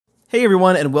Hey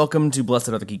everyone, and welcome to Blessed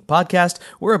Are the Geek podcast.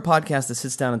 We're a podcast that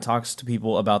sits down and talks to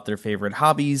people about their favorite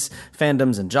hobbies,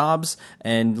 fandoms, and jobs,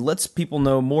 and lets people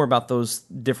know more about those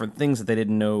different things that they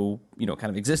didn't know, kind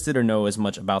of existed or know as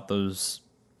much about those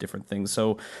different things.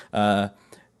 So,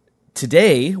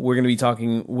 today we're going to be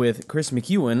talking with Chris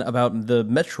McEwen about the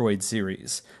Metroid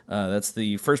series. That's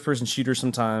the first-person shooter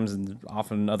sometimes, and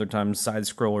often other times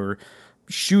side-scroller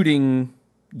shooting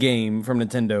game from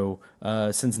Nintendo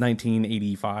since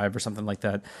 1985 or something like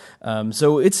that.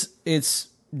 So it's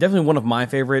definitely one of my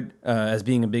favorite as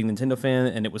being a big Nintendo fan,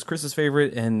 and it was Chris's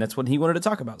favorite, and that's what he wanted to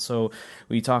talk about. So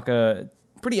we talk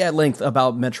pretty at length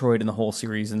about Metroid and the whole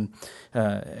series and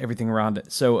everything around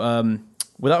it. So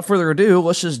without further ado,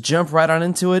 let's just jump right on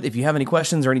into it. If you have any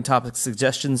questions or any topic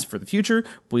suggestions for the future,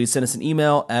 please send us an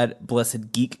email at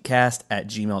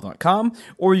blessedgeekcast@gmail.com,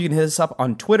 or you can hit us up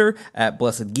on Twitter at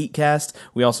blessedgeekcast.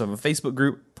 We also have a Facebook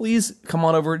group. Please come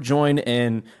on over, join,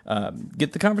 and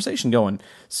get the conversation going.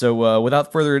 So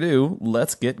without further ado,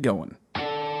 let's get going.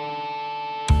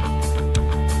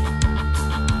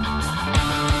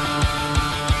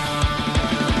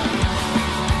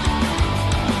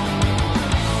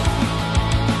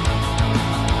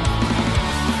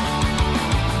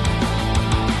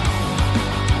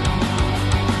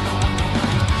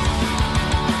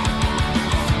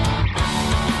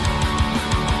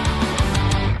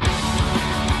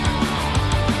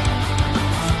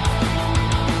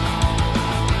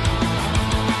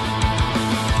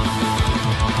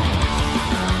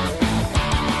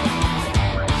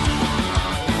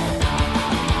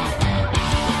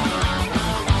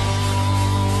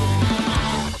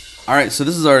 All right, so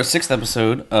this is our 6th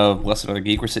episode of Blessed Are the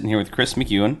Geek. We're sitting here with Chris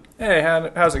McEwen. Hey,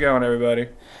 how's it going, everybody?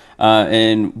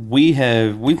 And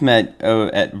we've met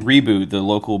at Reboot, the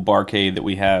local barcade that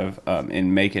we have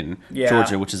in Macon,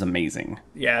 Georgia, which is amazing.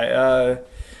 Yeah,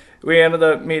 we ended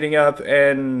up meeting up,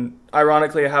 and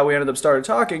ironically, how we ended up started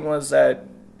talking was that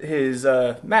his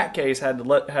Mac case had a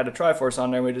Triforce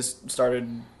on there, and we just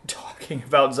started talking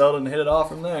about Zelda and hit it off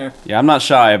from there. Yeah, I'm not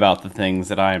shy about the things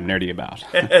that I am nerdy about.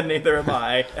 And neither am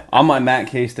I. On my Mac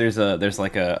case, there's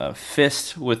like a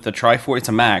fist with the Triforce. It's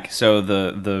a Mac, so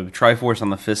the Triforce on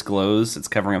the fist glows. It's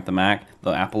covering up the Mac, the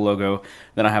Apple logo.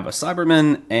 Then I have a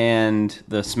Cyberman and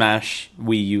the Smash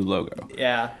Wii U logo.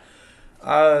 Yeah.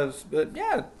 But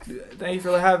yeah, thank you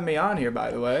for having me on here,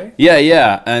 by the way.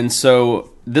 Yeah. And so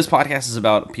this podcast is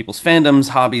about people's fandoms,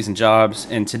 hobbies, and jobs.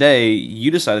 And today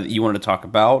you decided that you wanted to talk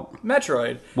about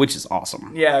Metroid, which is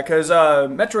awesome. Yeah, because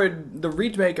Metroid, the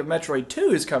remake of Metroid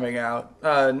 2 is coming out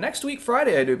next week,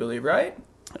 Friday, I do believe, right?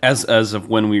 As of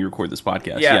when we record this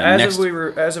podcast. Yeah, as we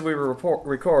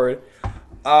record.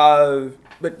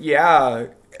 But yeah.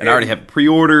 And I already have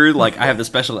pre-ordered, I have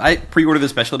I pre-ordered the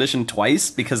special edition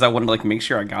twice because I wanted to make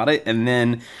sure I got it, and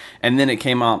then it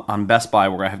came out on Best Buy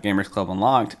where I have Gamers Club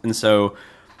unlocked, and so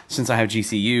since I have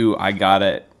GCU, I got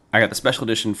the special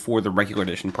edition for the regular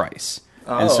edition price.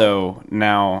 Oh. And so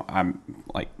now I'm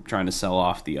trying to sell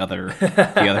off the other one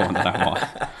that I bought.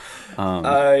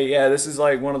 Yeah, this is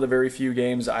one of the very few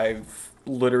games I've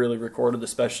literally recorded the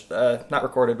special, not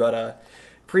recorded, but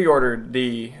pre-ordered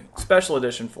the special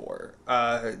edition for.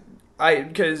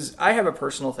 Because I have a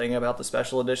personal thing about the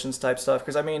special editions type stuff.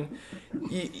 Because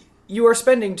you are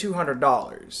spending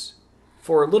 $200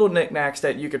 for little knickknacks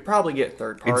that you could probably get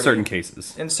third party. In certain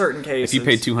cases. If you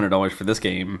paid $200 for this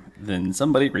game, then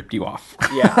somebody ripped you off.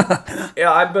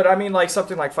 Yeah. But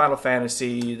something like Final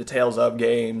Fantasy, the Tales of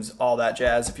games, all that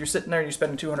jazz. If you're sitting there and you're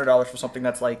spending $200 for something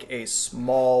that's like a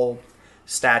small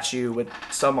statue with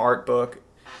some art book,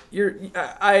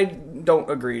 I don't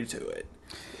agree to it.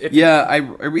 I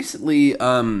recently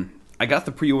I got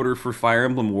the pre-order for Fire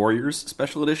Emblem Warriors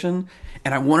Special Edition,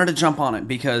 and I wanted to jump on it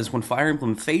because when Fire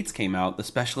Emblem Fates came out, the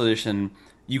Special Edition,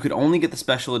 you could only get the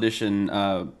Special Edition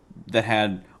that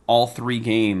had all 3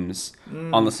 games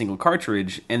on the single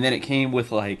cartridge, and then it came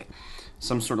with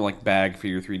some sort of bag for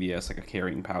your 3DS, a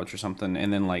carrying pouch or something,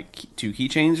 and then 2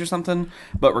 keychains or something.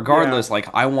 But regardless,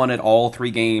 I wanted all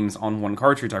 3 games on one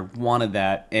cartridge. I wanted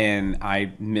that, and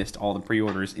I missed all the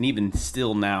pre-orders. And even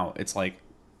still now, it's $150,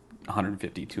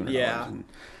 $200. Yeah.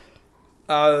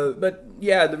 But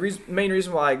yeah, the main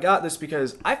reason why I got this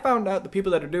because I found out the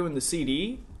people that are doing the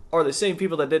CD are the same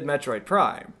people that did Metroid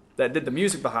Prime. That did the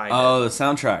music behind it. Oh, the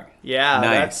soundtrack. Yeah,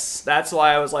 nice. That's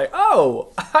why I was like,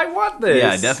 oh, I want this.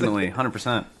 Yeah, definitely,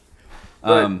 100%.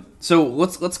 So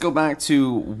let's go back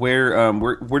to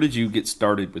where did you get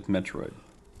started with Metroid?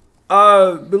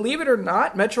 Believe it or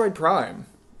not, Metroid Prime.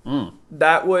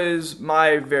 That was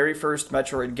my very first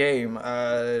Metroid game,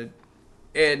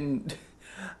 and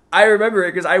I remember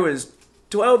it because I was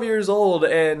 12 years old,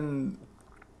 and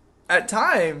at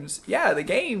times, yeah, the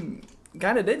game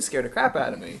kind of did scare the crap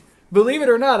out of me. Believe it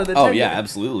or not, a Nintendo. Oh yeah,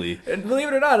 absolutely. And believe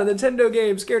it or not, a Nintendo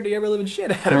game scared the ever living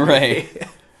shit out of Right. me.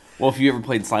 Well, if you ever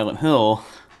played Silent Hill,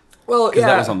 Well, because yeah,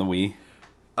 that was on the Wii.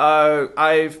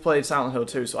 I've played Silent Hill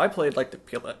too, so I played like the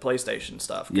PlayStation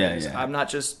stuff. 'Cause Yeah. I'm not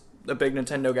just a big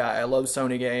Nintendo guy. I love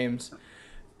Sony games,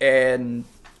 and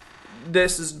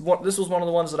this was one of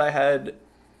the ones that I had.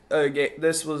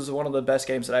 This was one of the best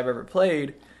games that I've ever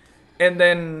played. And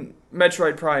then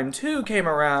Metroid Prime 2 came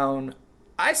around.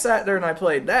 I sat there and I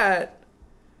played that.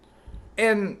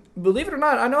 And believe it or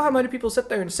not, I know how many people sit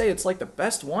there and say it's like the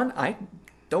best one. I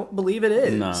don't believe it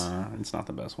is. Nah, it's not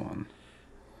the best one.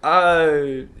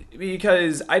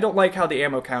 Because I don't like how the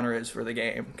ammo counter is for the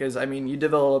game. Because, I mean, you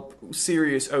develop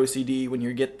serious OCD when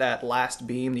you get that last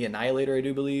beam, the Annihilator, I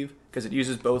do believe. Because it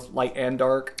uses both light and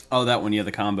dark. Oh, that one, yeah,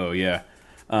 the combo, yeah.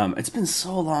 It's been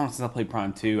so long since I played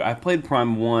Prime 2. I played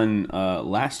Prime 1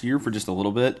 last year for just a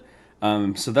little bit.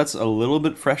 So that's a little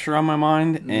bit fresher on my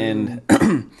mind. And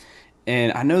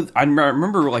and I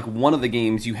remember like one of the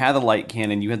games, you had the light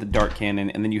cannon, you had the dark cannon,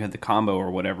 and then you had the combo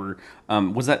or whatever.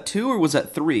 Was that 2 or was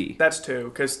that 3? That's 2.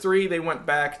 Because 3, they went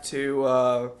back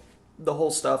to the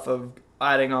whole stuff of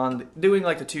adding on, doing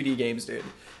like the 2D games did.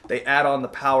 They add on the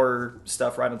power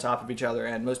stuff right on top of each other,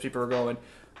 and most people are going,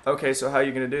 okay, so how are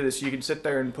you going to do this? You can sit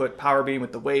there and put power beam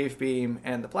with the wave beam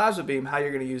and the plasma beam. How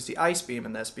you're going to use the ice beam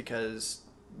in this, because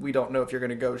we don't know if you're going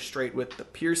to go straight with the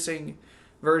piercing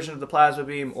version of the plasma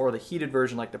beam or the heated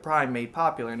version like the Prime made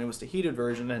popular, and it was the heated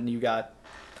version, and you got,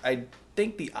 I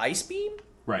think, the ice beam?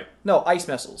 Right. No, ice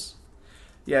missiles.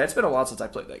 Yeah, it's been a while since I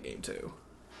played that game too.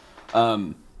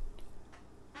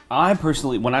 I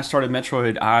personally, when I started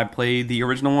Metroid, I played the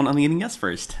original one on the NES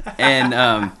first. And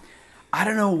I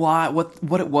don't know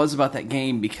what it was about that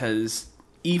game, because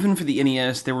even for the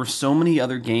NES, there were so many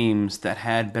other games that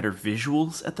had better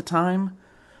visuals at the time.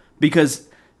 Because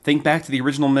think back to the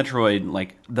original Metroid,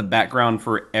 like the background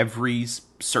for every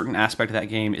certain aspect of that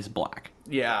game is black.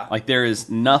 Yeah. Like there is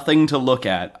nothing to look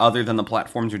at other than the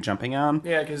platforms you're jumping on.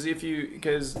 Yeah, because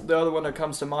the other one that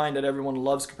comes to mind that everyone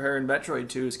loves comparing Metroid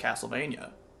to is Castlevania.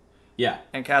 Yeah.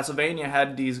 And Castlevania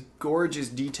had these gorgeous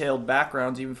detailed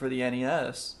backgrounds even for the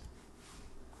NES.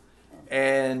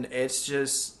 And it's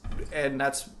just, and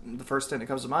that's the first thing that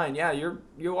comes to mind. Yeah,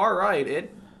 you are right.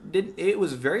 It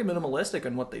was very minimalistic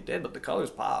in what they did, but the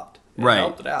colors popped. It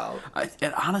helped it out.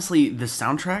 And honestly, the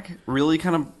soundtrack really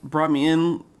kind of brought me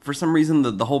in. For some reason,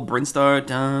 the whole Brinstar,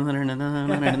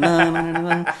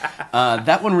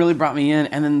 that one really brought me in.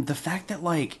 And then the fact that,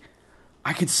 like,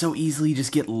 I could so easily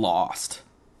just get lost.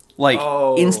 Like,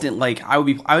 instant, like, I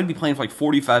would be playing for like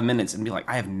 45 minutes and be like,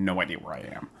 I have no idea where I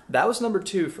am. That was number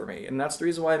 2 for me, and that's the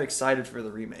reason why I'm excited for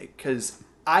the remake, because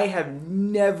I have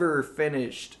never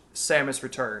finished Samus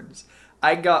Returns.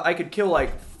 I could kill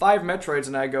like 5 Metroids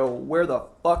and I go, where the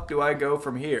fuck do I go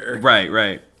from here?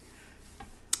 Right.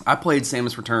 I played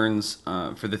Samus Returns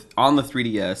on the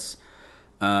 3DS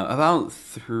about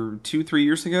 2-3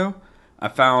 years ago. I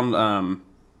found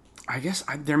I guess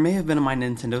there may have been a My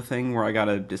Nintendo thing where I got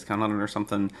a discount on it or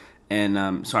something,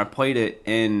 and so I played it.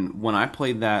 And when I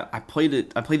played that, I played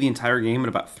the entire game in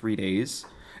about 3 days.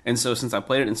 And so since I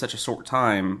played it in such a short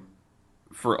time,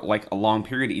 for like a long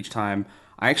period each time,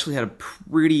 I actually had a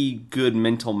pretty good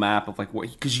mental map of like what,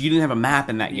 because you didn't have a map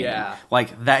in that game. Yeah.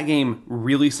 Like that game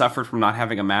really suffered from not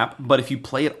having a map. But if you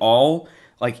play it all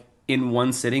like in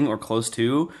one sitting or close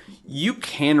to, you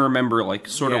can remember like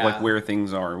sort of like where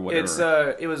things are or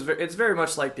whatever. It's very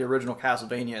much like the original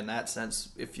Castlevania in that sense,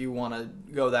 if you want to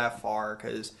go that far,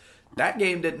 because that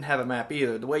game didn't have a map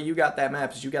either. The way you got that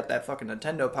map is you got that fucking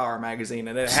Nintendo Power magazine,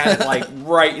 and it had it like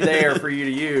right there for you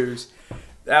to use.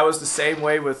 That was the same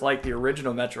way with like the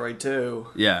original Metroid too.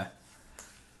 Yeah.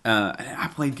 I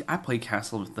played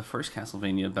the first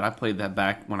Castlevania, but I played that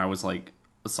back when I was like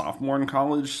a sophomore in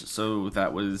college, so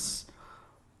that was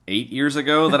 8 years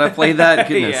ago that I played that.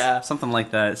 Goodness, yeah. Something like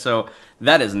that. So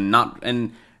that is not,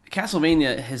 and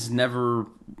Castlevania has never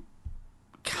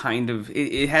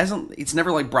it's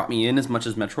never like brought me in as much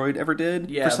as Metroid ever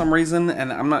did for some reason,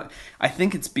 and I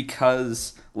think it's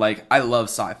because like I love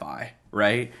sci-fi,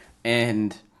 right?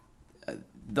 And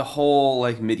the whole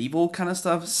like medieval kind of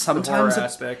stuff, sometimes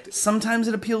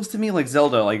it appeals to me, like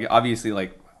Zelda, like obviously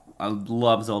like I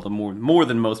love Zelda more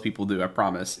than most people do, I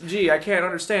promise. Gee, I can't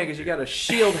understand because you got a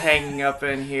shield hanging up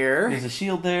in here. There's a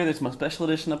shield there, there's my special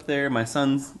edition up there, my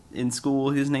son's in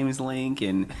school, his name is Link,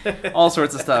 and all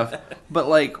sorts of stuff. But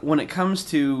like when it comes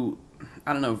to,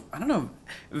 I don't know,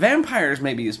 vampires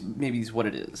maybe is what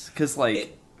it is. Because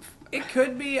like... It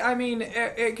could be. I mean,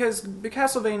 because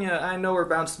Castlevania, I know we're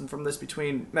bouncing from this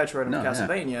between Metroid and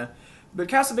Castlevania, But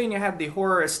Castlevania had the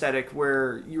horror aesthetic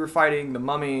where you were fighting the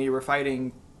Mummy, you were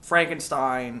fighting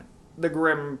Frankenstein, the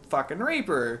Grim fucking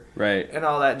Reaper, Right. and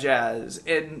all that jazz.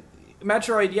 And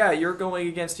Metroid, yeah, you're going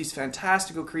against these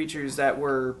fantastical creatures that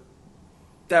were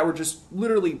just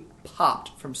literally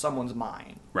popped from someone's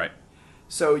mind. Right.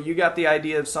 So you got the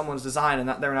idea of someone's design,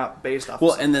 and they're not based off.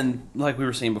 Well, of and then, like we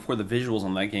were saying before, the visuals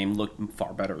on that game looked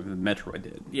far better than Metroid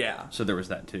did. Yeah. So there was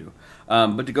that too.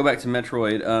 But to go back to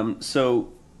Metroid,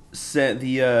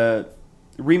 the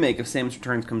remake of Samus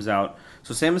Returns comes out.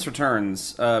 So Samus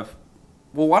Returns. Well,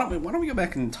 why don't we go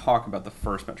back and talk about the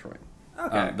first Metroid?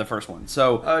 Okay. The first one.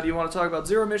 So. Do you want to talk about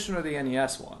Zero Mission or the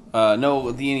NES one?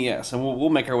 No, the NES, and we'll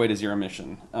make our way to Zero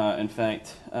Mission. In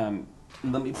fact.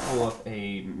 Let me pull up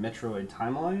a Metroid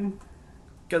timeline.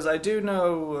 Because I do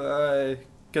know,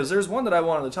 because there's one that I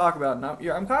wanted to talk about, and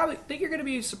I'm probably think you're going to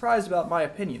be surprised about my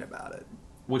opinion about it.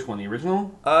 Which one, the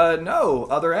original? No,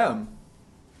 Other M.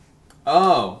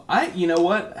 Oh, you know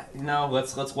what? No,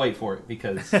 let's wait for it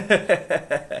because. All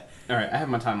right, I have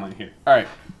my timeline here. All right.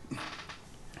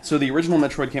 So the original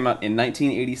Metroid came out in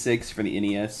 1986 for the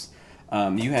NES.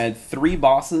 You had 3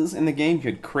 bosses in the game. You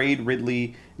had Kraid,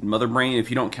 Ridley, and Mother Brain. If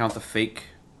you don't count the fake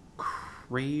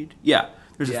Kraid, yeah,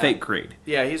 there's a fake Kraid.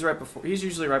 Yeah, he's right before. He's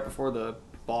usually right before the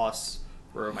boss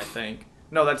room, I think.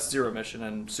 No, that's Zero Mission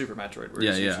and Super Metroid. Where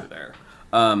he's usually there.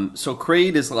 So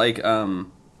Kraid is like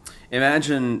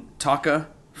imagine Taka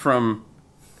from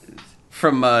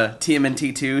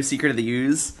TMNT 2, Secret of the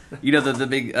Ooze. You know the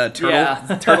big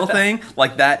turtle thing?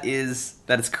 Like that is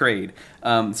Kraid.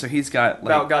 So he's got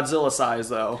like... About Godzilla size,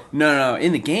 though. No.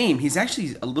 In the game, he's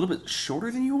actually a little bit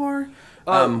shorter than you are.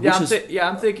 I'm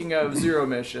thinking of Zero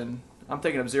Mission. I'm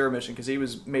thinking of Zero Mission because he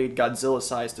was made Godzilla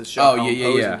sized to show how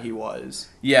imposing he was.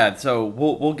 Yeah, so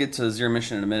we'll get to Zero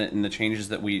Mission in a minute and the changes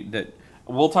that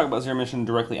we'll talk about Zero Mission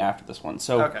directly after this one.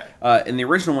 So in the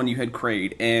original one, you had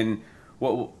Kraid, and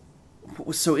what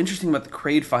was so interesting about the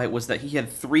Kraid fight was that he had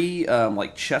 3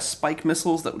 like chest spike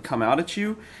missiles that would come out at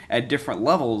you at different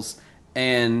levels,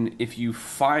 and if you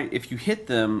hit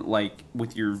them like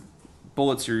with your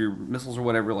bullets or your missiles or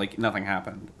whatever, like nothing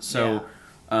happened. So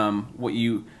what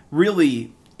you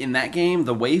really in that game,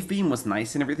 the wave beam was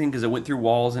nice and everything because it went through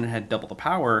walls and it had double the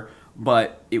power,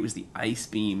 but it was the ice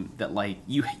beam that like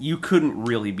you couldn't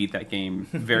really beat that game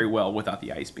very well without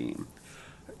the ice beam.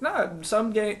 No, a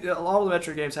lot of the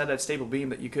Metroid games had that stable beam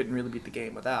that you couldn't really beat the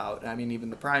game without. I mean,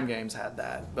 even the Prime games had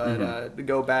that. But to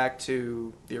go back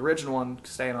to the original one,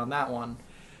 staying on that one,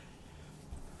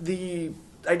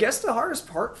 I guess the hardest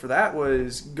part for that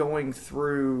was going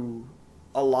through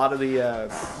a lot of the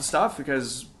stuff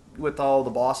because with all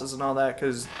the bosses and all that,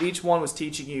 because each one was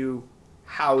teaching you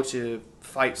how to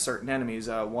fight certain enemies.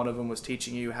 One of them was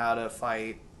teaching you how to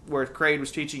fight, where Kraid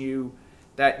was teaching you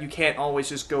that you can't always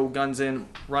just go guns in,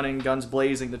 running, guns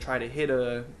blazing to try to hit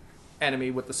a enemy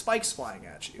with the spikes flying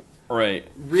at you. Right.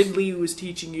 Ridley was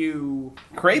teaching you...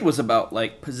 Kraid was about,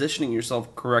 like, positioning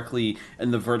yourself correctly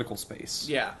in the vertical space.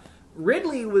 Yeah.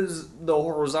 Ridley was the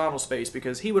horizontal space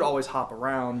because he would always hop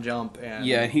around, jump, and...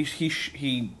 Yeah,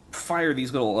 he fired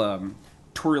these little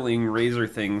twirling razor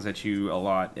things at you a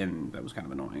lot, and that was kind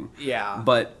of annoying. Yeah.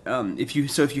 But if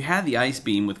you had the ice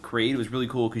beam with Kraid, it was really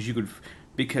cool because you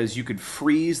could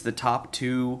freeze the top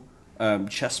 2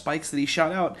 chest spikes that he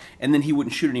shot out, and then he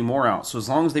wouldn't shoot any more out. So as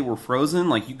long as they were frozen,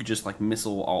 like you could just like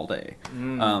missile all day.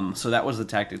 So that was the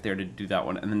tactic there to do that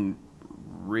one. And then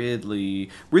Ridley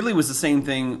was the same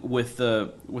thing with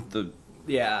the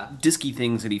disky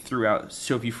things that he threw out.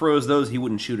 So if you froze those, he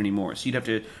wouldn't shoot anymore. So you'd have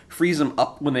to freeze them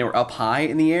up when they were up high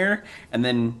in the air, and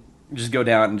then just go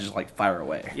down and just like fire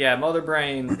away. Yeah, Mother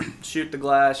Brain, shoot the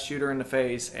glass, shoot her in the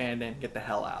face, and then get the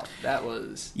hell out. That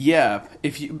was... Yeah,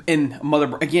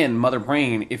 Mother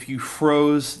Brain, if you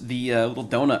froze the little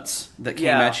donuts that came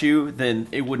at you, then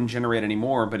it wouldn't generate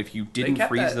anymore. But if you didn't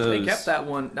freeze those... They kept that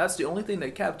one. That's the only thing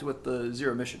they kept with the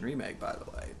Zero Mission remake, by the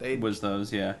way.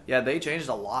 Yeah, they changed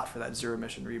a lot for that Zero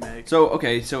Mission remake. So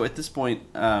at this point,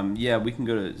 we can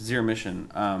go to Zero Mission.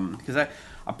 Because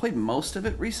I played most of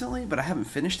it recently, but I haven't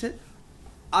finished it.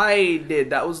 I did.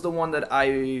 That was the one that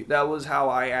was how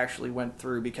I actually went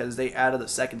through because they added a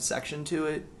second section to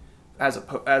it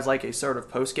as like a sort of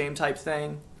post game type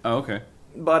thing. Oh, okay.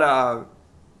 But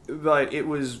it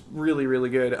was really, really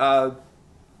good.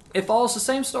 It follows the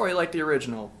same story like the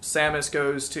original. Samus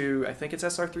goes to, I think it's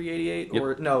SR388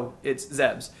 or no, it's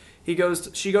Zebes. She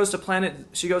goes to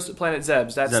planet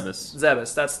Zebes. That's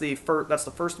Zebes. That's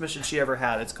the first mission she ever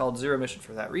had. It's called Zero Mission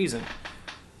for that reason.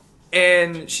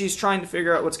 And she's trying to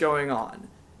figure out what's going on.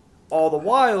 All the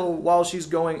while she's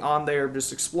going on there,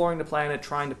 just exploring the planet,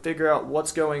 trying to figure out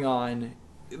what's going on,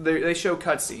 they show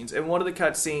cutscenes, and one of the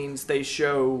cutscenes they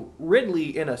show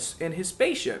Ridley in his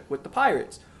spaceship with the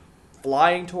pirates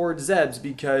flying towards Zebes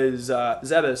because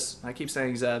Zebes. I keep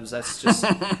saying Zebes. That's just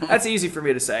that's easy for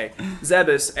me to say.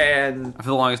 Zebes and for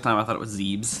the longest time I thought it was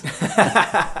Zebes.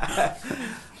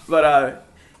 But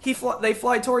they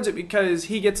fly towards it because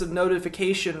he gets a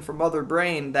notification from Mother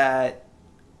Brain that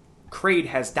Kraid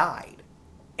has died,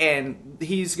 and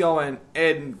he's going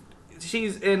and.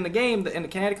 She's in the game, and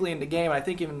kinetically in the game. I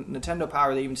think even Nintendo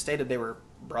Power, they even stated they were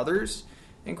brothers,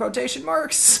 in quotation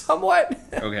marks, somewhat.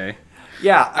 Okay.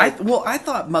 Yeah. I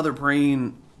thought Mother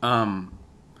Brain.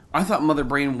 I thought Mother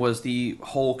Brain was the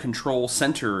whole control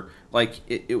center. Like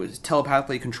it was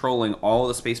telepathically controlling all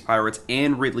the space pirates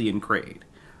and Ridley and Kraid.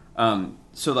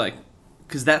 So like,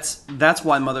 because that's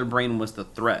why Mother Brain was the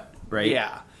threat, right?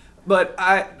 Yeah. But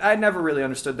I never really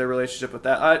understood their relationship with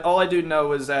that. All I do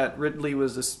know is that Ridley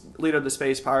was the leader of the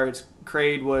space pirates,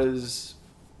 Kraid was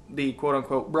the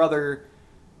quote-unquote brother,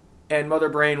 and Mother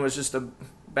Brain was just a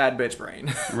bad bitch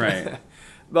brain. Right.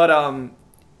 But,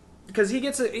 because he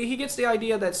gets the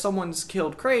idea that someone's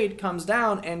killed Kraid, comes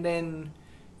down, and then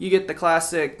you get the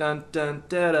classic dun dun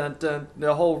dun dun dun,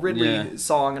 the whole Ridley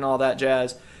song and all that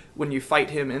jazz when you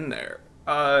fight him in there.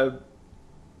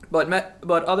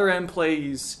 But Other M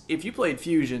plays, if you played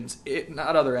Fusions,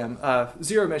 not Other M,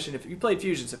 Zero Mission, if you played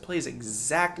Fusions, it plays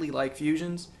exactly like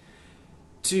Fusions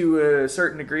to a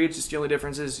certain degree. It's just the only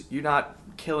difference is you're not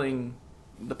killing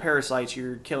the parasites,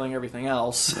 you're killing everything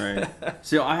else. Right.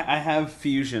 So I have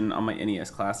Fusion on my NES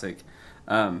Classic,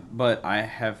 but I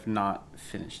have not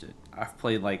finished it. I've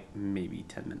played like maybe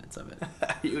 10 minutes of it.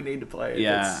 You need to play it.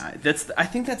 Yeah, I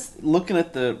think that's looking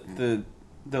at the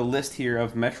list here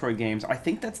of Metroid games. I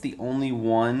think that's the only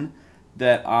one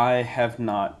that I have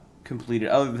not completed,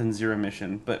 other than Zero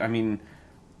Mission. But I mean,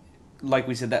 like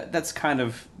we said, that's kind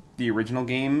of the original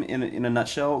game in a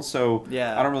nutshell. So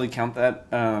yeah. I don't really count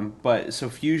that. But so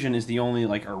Fusion is the only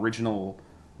like original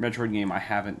Metroid game I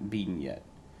haven't beaten yet.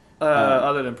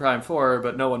 Other than Prime 4,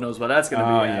 but no one knows what that's going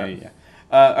to be. Yeah.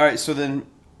 All right, so then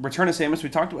Return of Samus. We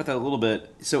talked about that a little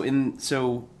bit. So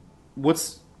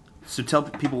tell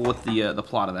people what the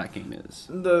plot of that game is.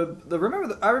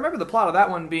 I remember the plot of that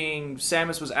one being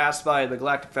Samus was asked by the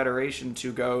Galactic Federation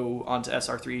to go onto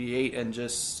SR388 and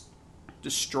just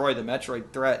destroy the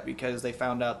Metroid threat because they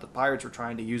found out the pirates were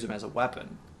trying to use him as a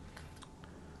weapon.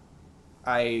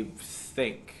 I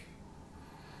think.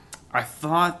 I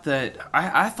thought that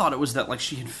I thought it was that like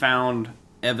she had found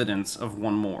evidence of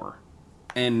one more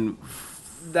and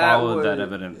followed that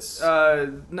evidence.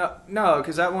 No,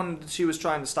 because that one she was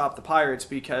trying to stop the pirates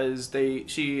because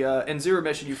in Zero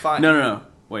Mission you find no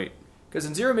wait, because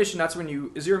in Zero Mission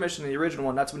Zero Mission the original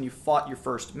one, that's when you fought your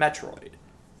first Metroid.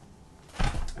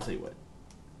 I'll tell you what.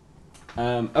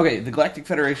 Okay, the Galactic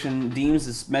Federation deems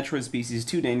this Metroid species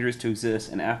too dangerous to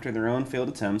exist, and after their own failed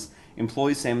attempts,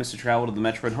 employs Samus to travel to the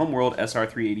Metroid homeworld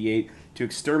SR388 to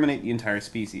exterminate the entire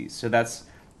species. So that's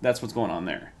what's going on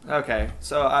there. Okay,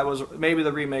 so maybe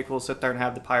the remake will sit there and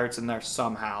have the pirates in there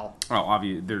somehow. Oh,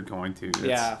 obviously they're going to.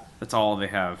 Yeah, that's all they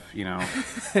have. You know,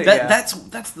 yeah.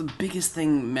 that's the biggest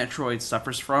thing Metroid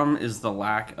suffers from is the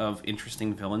lack of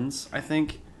interesting villains, I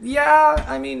think. Yeah,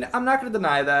 I mean, I'm not going to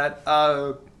deny that.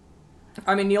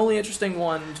 I mean, the only interesting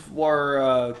ones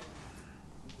were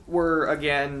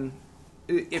again,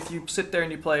 if you sit there and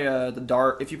you play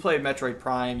if you play Metroid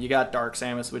Prime, you got Dark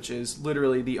Samus, which is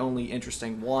literally the only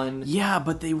interesting one. Yeah,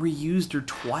 but they reused her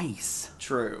twice.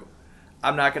 True.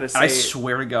 I'm not going to say... I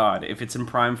swear to God, if it's in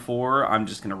Prime 4, I'm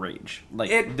just going to rage.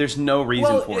 Like, there's no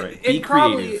reason for it. Be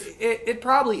creative. It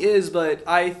probably is, but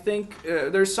I think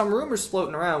there's some rumors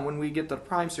floating around. When we get the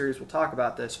Prime series, we'll talk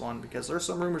about this one, because there's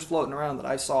some rumors floating around that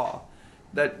I saw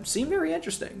that seem very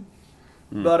interesting.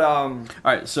 But all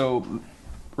right, so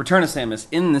Return of Samus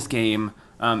in this game,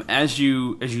 as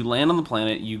you land on the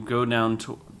planet, you go down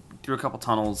through a couple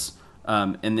tunnels,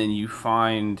 and then you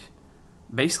find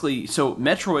basically, so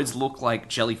Metroids look like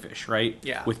jellyfish, right?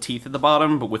 Yeah. With teeth at the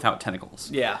bottom, but without tentacles.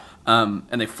 Yeah.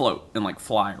 And they float and like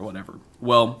fly or whatever.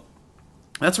 Well,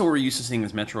 that's what we're used to seeing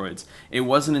as Metroids. It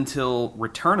wasn't until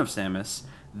Return of Samus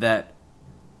that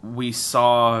we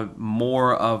saw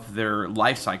more of their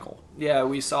life cycle. Yeah,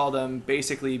 we saw them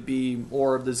basically be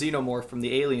more of the xenomorph from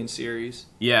the Alien series.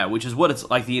 Yeah, which is what it's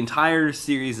like. The entire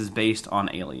series is based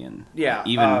on Alien. Yeah,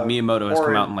 even Miyamoto has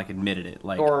come out and like admitted it.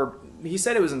 Like, or he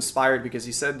said it was inspired because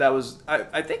he said that was.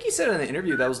 I think he said in an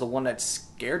interview that was the one that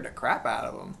scared the crap out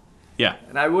of him. Yeah,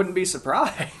 and I wouldn't be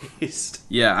surprised.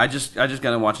 Yeah, I just got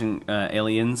done watching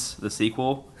Aliens, the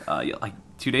sequel, like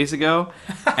 2 days ago,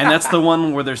 and that's the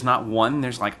one where there's not one,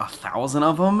 there's like 1,000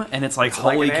 of them, and it's like,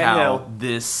 holy cow,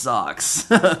 this sucks.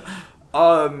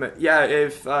 Yeah,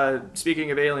 if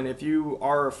speaking of Alien, if you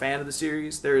are a fan of the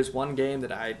series, there is one game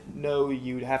that I know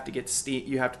you'd have to get Steam,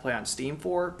 you have to play on Steam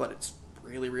for, but it's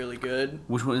really, really good.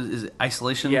 Which one is it?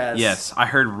 Isolation? Yes. Yes, I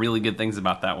heard really good things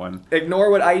about that one. Ignore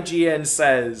what IGN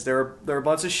says. They're a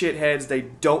bunch of shitheads. They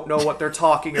don't know what they're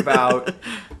talking about.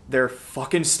 They're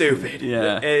fucking stupid.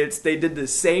 Yeah. They did the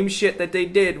same shit that they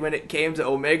did when it came to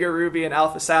Omega Ruby and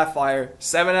Alpha Sapphire.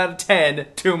 7 out of 10.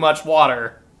 Too much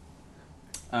water.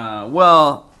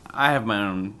 Well, I have my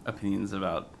own opinions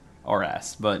about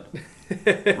RS, but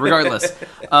regardless.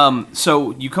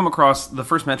 So you come across, the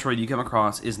first Metroid you come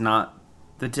across is not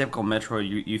the typical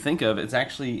Metroid you think of. It's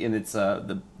actually in its,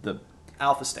 the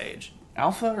Alpha stage.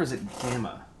 Alpha, or is it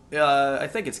Gamma? I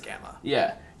think it's Gamma.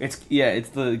 Yeah. It's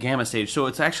the Gamma stage. So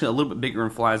it's actually a little bit bigger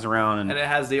and flies around. And it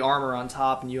has the armor on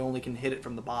top, and you only can hit it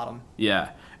from the bottom. Yeah.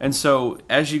 And so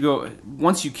as you go,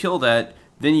 once you kill that,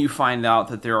 then you find out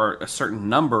that there are a certain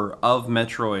number of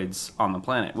Metroids on the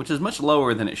planet, which is much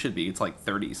lower than it should be. It's like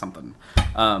 30-something.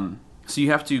 So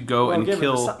you have to go and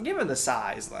kill... Given the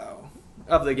size, though,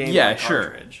 of the game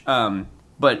cartridge. Sure.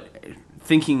 But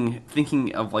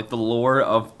thinking of, like, the lore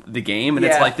of the game, and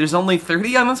it's like, there's only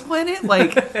 30 on this planet?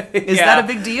 Like, is that a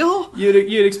big deal?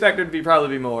 You'd expect there to probably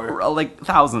be more. Like,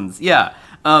 thousands, yeah.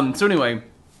 So anyway,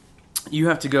 you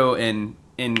have to go and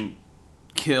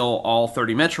kill all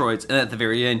 30 Metroids, and at the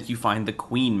very end, you find the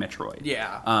Queen Metroid.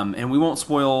 Yeah. And we won't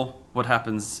spoil what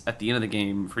happens at the end of the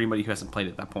game for anybody who hasn't played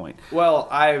it at that point. Well,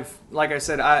 like I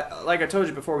told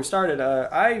you before we started,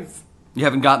 You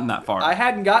haven't gotten that far. I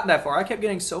hadn't gotten that far. I kept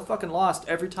getting so fucking lost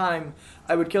every time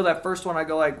I would kill that first one. I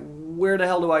go like, where the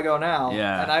hell do I go now?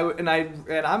 Yeah. And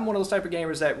I'm one of those type of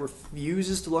gamers that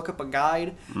refuses to look up a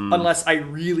guide unless I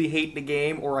really hate the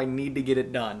game or I need to get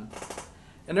it done.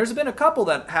 And there's been a couple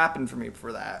that happened for me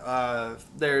for that.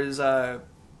 There's one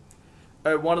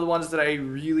of the ones that I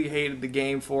really hated the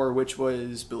game for, which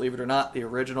was, believe it or not, the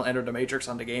original Enter the Matrix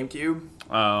on the GameCube.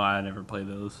 Oh, I never played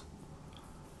those.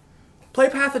 Play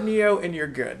Path of Neo and you're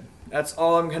good. That's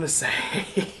all I'm gonna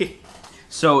say.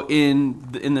 So in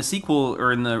the sequel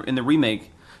or in the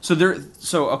remake, so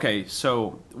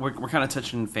we're kind of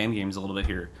touching fan games a little bit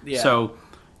here. Yeah. So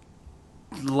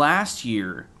last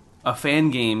year, a fan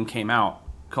game came out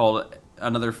called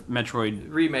another Metroid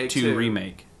Remake 2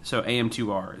 remake. So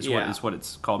AM2R is what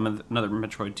it's called, another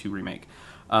Metroid 2 remake.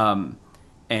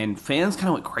 And fans kind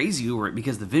of went crazy over it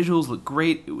because the visuals look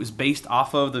great. It was based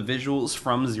off of the visuals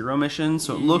from Zero Mission,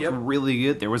 so it looked really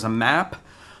good. There was a map.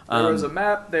 Because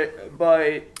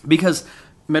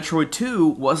Metroid 2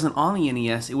 wasn't on the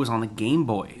NES, it was on the Game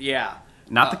Boy. Yeah.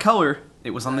 Not the color.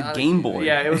 It was on the Game Boy.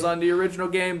 Yeah, it was on the original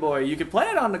Game Boy. You could play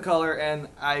it on the color, and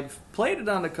I've played it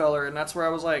on the color, and that's where I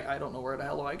was like, I don't know where the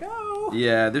hell do I go.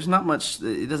 Yeah, there's not much.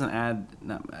 It doesn't add.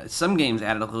 Some games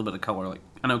added a little bit of color. Like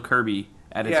I know Kirby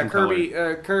added some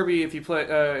color. Kirby, if you play,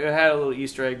 it had a little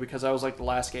Easter egg because that was like the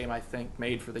last game I think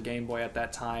made for the Game Boy at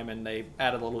that time, and they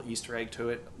added a little Easter egg to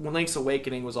it. Link's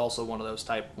Awakening was also one of those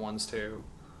type ones too.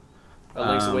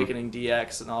 Link's Awakening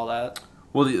DX and all that.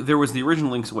 Well, there was the original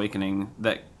Link's Awakening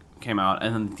that came out,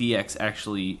 and then DX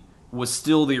actually was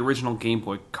still the original Game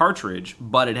Boy cartridge,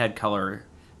 but it had color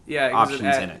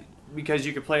options in it. Because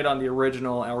you could play it on the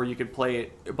original, or you could play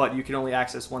it, but you could only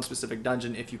access one specific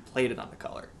dungeon if you played it on the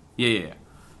color. Yeah.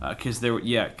 Because there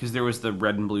was the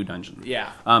red and blue dungeon.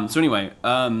 Yeah. So anyway,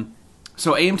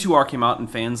 so AM2R came out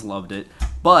and fans loved it,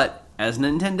 but as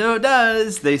Nintendo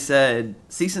does, they said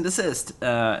cease and desist,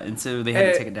 and so they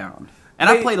had to take it down. And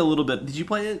I played a little bit. Did you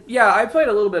play it? Yeah, I played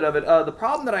a little bit of it. The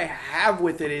problem that I have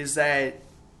with it is that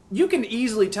you can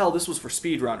easily tell this was for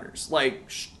speedrunners. Like,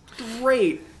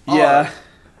 straight up.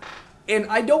 And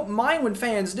I don't mind when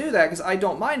fans do that, because I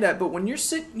don't mind that. But when you're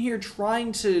sitting here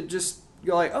trying to just,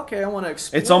 you're like, okay, I want to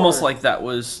explore. It's almost like that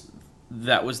was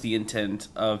the intent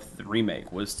of the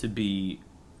remake, was to be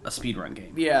a speedrun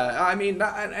game. Yeah, I mean,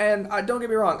 and don't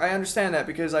get me wrong, I understand that,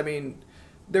 because, I mean,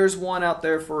 there's one out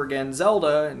there for, again,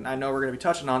 Zelda, and I know we're going to be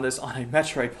touching on this on a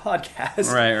Metroid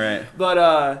podcast. Right.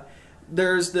 But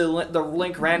there's the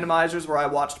Link randomizers where I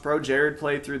watched Pro Jared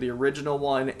play through the original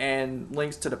one and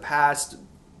links to the past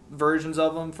versions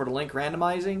of them for the Link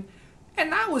randomizing,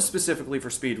 and that was specifically for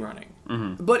speedrunning.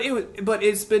 Mm-hmm. But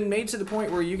it's been made to the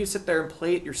point where you can sit there and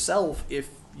play it yourself if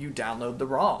you download the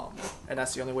ROM, and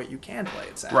that's the only way you can play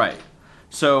it, sadly. Right.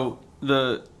 So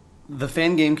the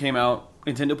fan game came out,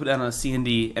 Nintendo put it out on a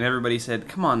C&D, and everybody said,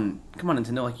 come on,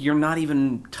 Nintendo, like, you're not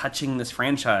even touching this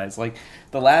franchise. Like,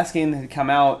 the last game that had come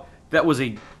out, that was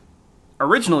a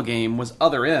original game, was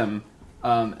Other M,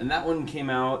 And that one came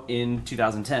out in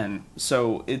 2010.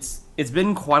 So it's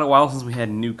been quite a while since we had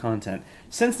new content.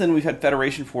 Since then, we've had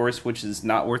Federation Force, which is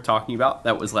not worth talking about.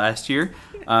 That was last year.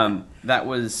 That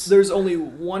was... There's only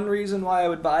one reason why I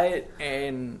would buy it,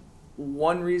 and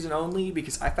one reason only,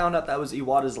 because I found out that was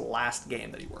Iwata's last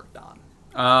game that he worked on.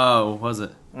 Oh, was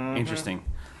it? Mm-hmm. Interesting.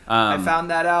 I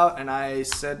found that out, and I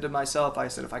said to myself,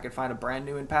 if I could find a brand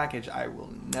new in package, I will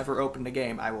never open the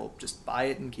game. I will just buy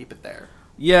it and keep it there.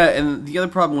 Yeah, and the other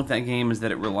problem with that game is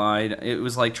that it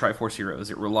was like Triforce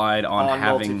Heroes. It relied on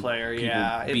having multiplayer,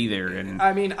 people be there. And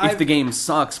I mean, if the game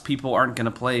sucks, people aren't going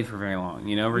to play for very long,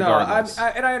 regardless. No,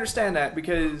 and I understand that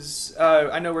because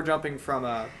I know we're jumping from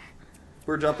right.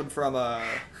 We're jumping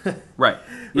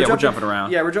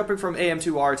around. Yeah, we're jumping from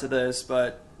AM2R to this,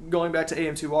 but going back to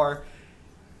AM2R,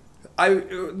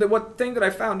 the one thing that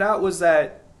I found out was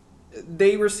that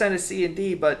they were sent a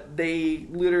C&D, but they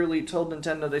literally told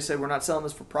Nintendo, they said, we're not selling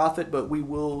this for profit, but we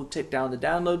will take down the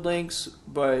download links.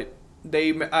 But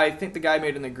I think the guy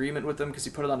made an agreement with them because he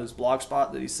put it on his blog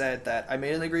spot that he said that I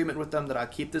made an agreement with them that I'll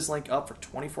keep this link up for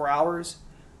 24 hours,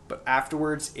 but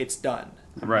afterwards it's done.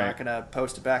 I'm not going to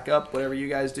post it back up, whatever you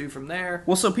guys do from there.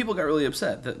 Well, so people got really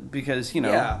upset because,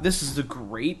 this is a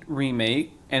great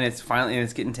remake, and it's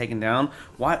getting taken down.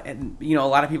 And a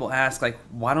lot of people ask, like,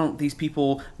 why don't these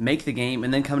people make the game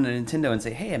and then come to Nintendo and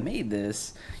say, hey, I made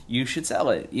this, you should sell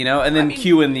it, And then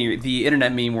cue in the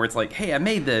internet meme where it's like, hey, I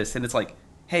made this, and it's like,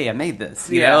 hey, I made this.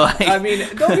 You know? Like, I mean,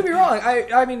 don't get me wrong.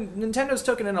 I mean, Nintendo's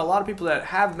taken in a lot of people that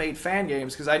have made fan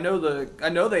games because I know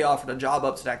they offered a job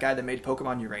up to that guy that made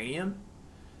Pokemon Uranium.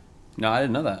 No, I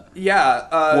didn't know that. Yeah.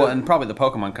 Well, and probably the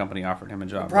Pokemon Company offered him a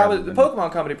job. Probably the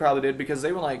Pokemon Company probably did because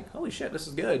they were like, "Holy shit, this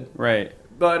is good." Right.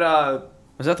 But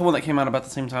was that the one that came out about the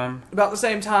same time? About the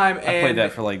same time. I played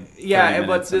that for like 30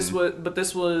 but this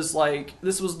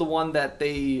was the one that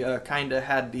they kind of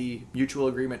had the mutual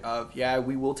agreement of, yeah,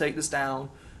 we will take this down,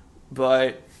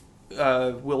 but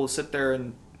we'll sit there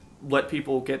and let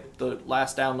people get the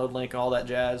last download link and all that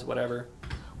jazz, whatever.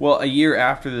 Well, a year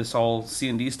after this all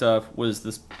C&D stuff was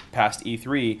this past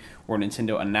E3 where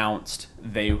Nintendo announced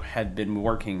they had been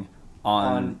working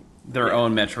on their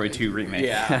own Metroid 2 remake.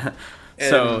 Yeah.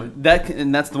 So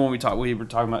that's the one we were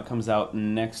talking about comes out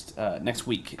next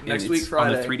week. Next week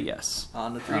Friday on the 3DS.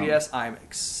 On the 3DS, I'm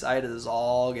excited as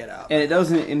all get out. And it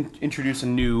does introduce a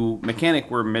new mechanic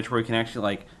where Metroid can actually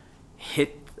like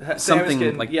hit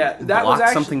something block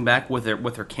something back with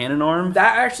their cannon arm.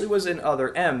 That actually was in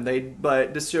Other M.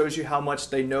 But this shows you how much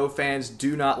they know fans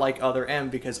do not like Other M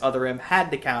because Other M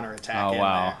had the counterattack. Oh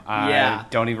wow! There. I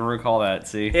don't even recall that.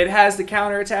 See, it has the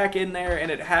counterattack in there,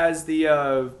 and it has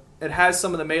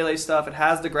some of the melee stuff. It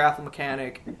has the grapple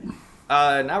mechanic.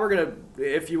 Now we're gonna,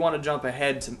 if you want to jump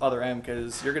ahead to Other M,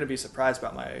 because you're gonna be surprised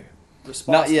about my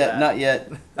response. Not yet.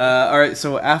 All right,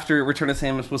 so after Return of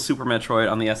Samus was Super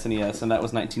Metroid on the SNES, and that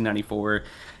was 1994.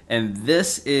 And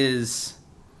this is,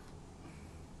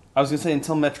 I was gonna say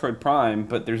until Metroid Prime,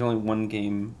 but there's only one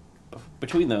game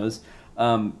between those.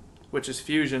 Which is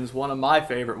Fusion's, one of my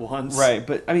favorite ones. Right,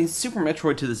 but I mean, Super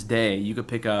Metroid to this day, you could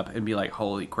pick up and be like,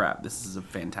 "Holy crap, this is a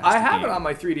fantastic!" I have game. it on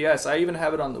my 3DS. I even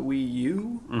have it on the Wii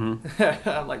U. Mm-hmm.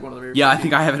 I'm like one of the very. Yeah, I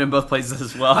think I have it in both places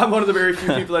as well. I'm one of the very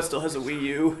few people that still has a Wii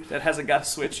U that hasn't got a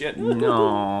Switch yet.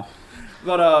 No.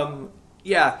 But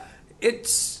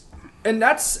and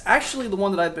that's actually the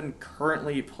one that I've been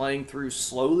currently playing through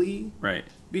slowly. Right.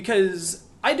 Because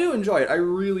I do enjoy it. I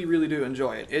really, really do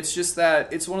enjoy it. It's just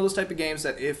that it's one of those type of games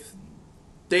that if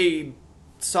they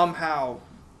somehow,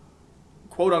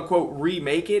 quote unquote,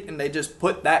 remake it and they just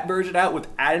put that version out with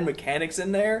added mechanics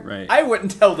in there, right, I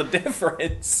wouldn't tell the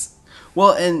difference.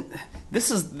 Well, and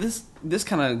this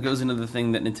kind of goes into the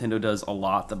thing that Nintendo does a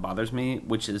lot that bothers me,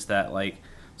 which is that like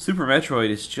Super Metroid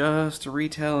is just a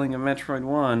retelling of Metroid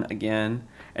 1 again,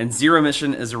 and Zero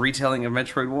Mission is a retelling of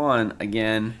Metroid 1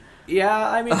 again. Yeah,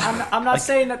 I mean, I'm not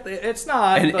saying that it's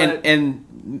not.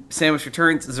 And Samus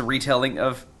Returns is a retelling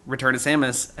of Return to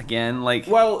Samus again. Like,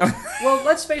 well,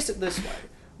 let's face it this way: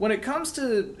 when it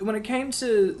came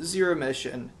to Zero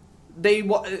Mission, the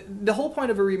whole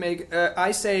point of a remake,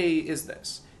 I say, is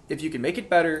this: if you can make it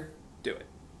better, do it.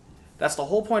 That's the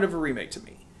whole point of a remake to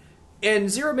me. And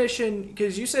Zero Mission,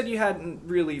 because you said you hadn't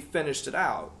really finished it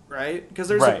out, right? Because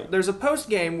there's a post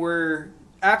game where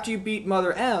after you beat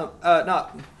Mother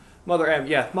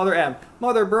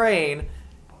Brain,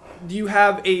 you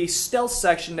have a stealth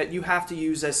section that you have to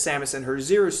use as Samus in her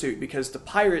Zero Suit because the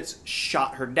pirates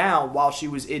shot her down while she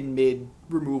was in mid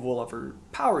removal of her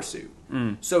power suit.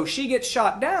 So she gets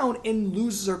shot down and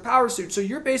loses her power suit. So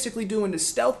you're basically doing a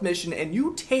stealth mission and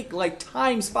you take like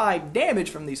 ×5 damage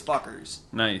from these fuckers.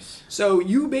 Nice. So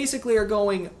you basically are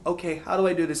going, okay, how do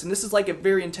I do this? And this is like a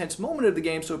very intense moment of the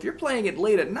game. So if you're playing it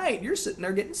late at night, you're sitting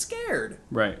there getting scared.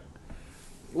 Right.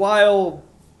 While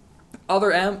the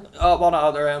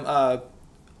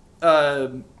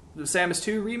Samus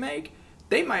 2 remake,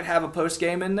 they might have a post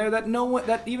game in there that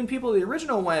that even people of the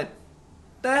original went,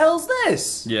 the hell's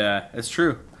this? Yeah, it's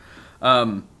true.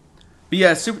 But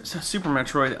yeah, Super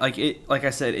Metroid, like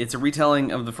I said, it's a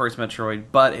retelling of the first Metroid,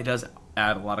 but it does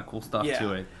add a lot of cool stuff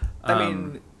to it. I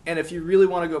mean, and if you really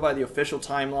want to go by the official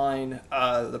timeline,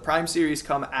 the Prime series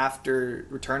come after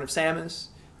Return of Samus,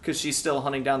 because she's still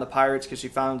hunting down the pirates because she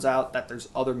finds out that there's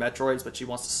other Metroids, but she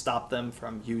wants to stop them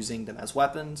from using them as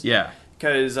weapons. Yeah.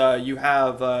 Because you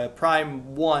have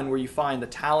Prime 1 where you find the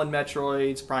Talon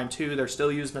Metroids. Prime 2, they're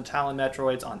still using the Talon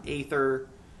Metroids on Aether.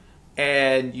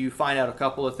 And you find out a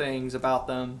couple of things about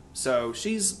them. So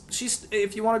she's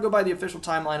if you want to go by the official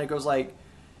timeline, it goes like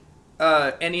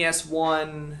NES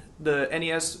 1, the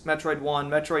NES Metroid 1,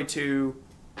 Metroid 2,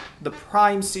 the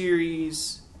Prime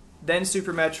series, then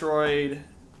Super Metroid,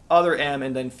 Other M,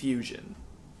 and then Fusion.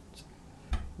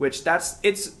 Which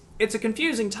it's a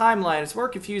confusing timeline. It's more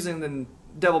confusing than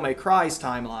Devil May Cry's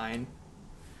timeline,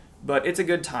 but it's a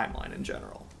good timeline in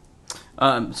general.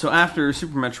 So after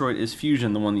Super Metroid is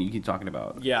Fusion, the one that you keep talking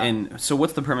about. Yeah. And so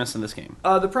what's the premise of this game?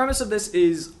 The premise of this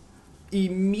is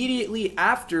immediately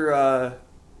after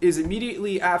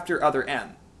Other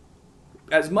M.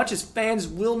 As much as fans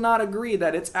will not agree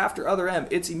that it's after Other M,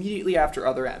 it's immediately after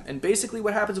Other M. And basically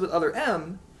what happens with Other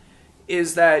M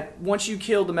is that once you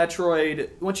kill the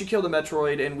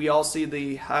Metroid, and we all see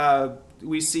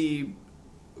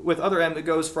with Other M, it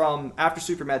goes from after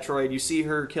Super Metroid, you see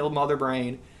her kill Mother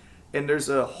Brain, and there's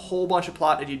a whole bunch of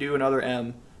plot that you do in Other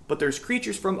M, but there's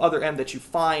creatures from Other M that you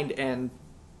find and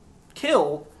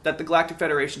kill that the Galactic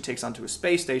Federation takes onto a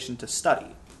space station to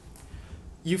study.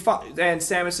 And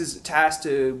Samus is tasked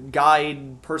to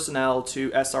guide personnel to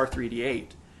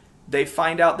SR3D8. They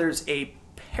find out there's a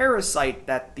parasite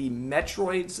that the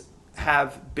Metroids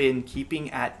have been keeping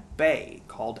at bay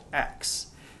called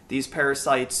X. These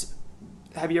parasites,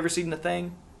 have you ever seen The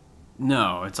Thing?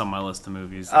 No, it's on my list of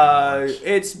movies.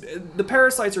 The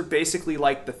parasites are basically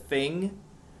like The Thing,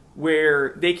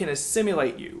 where they can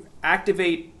assimilate you, act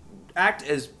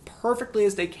as perfectly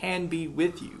as they can be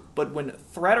with you, but when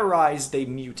threaterized, they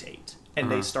mutate and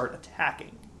they start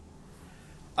attacking.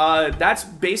 That's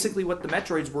basically what the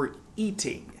Metroids were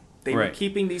eating. They were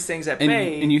keeping these things at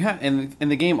bay.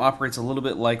 And the game operates a little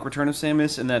bit like Return of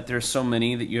Samus in that there's so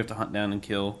many that you have to hunt down and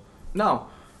kill. No,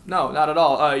 not at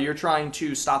all. You're trying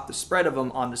to stop the spread of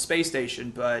them on the space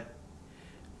station, but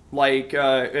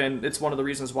and it's one of the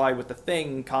reasons why with the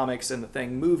Thing comics and the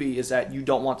Thing movie is that you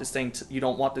don't want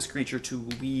this creature to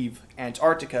leave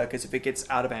Antarctica, because if it gets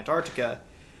out of Antarctica,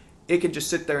 it can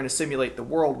just sit there and assimilate the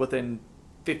world within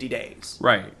 50 days.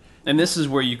 Right. And this is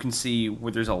where you can see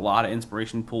where there's a lot of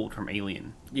inspiration pulled from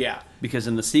Alien. Yeah. Because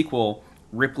in the sequel,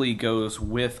 Ripley goes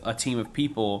with a team of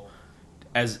people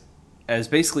as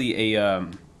basically a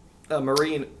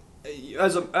Marine,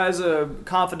 as a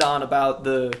confidant about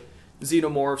the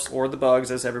xenomorphs, or the bugs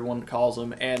as everyone calls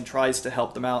them, and tries to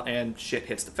help them out, and shit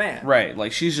hits the fan. Right,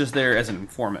 like she's just there as an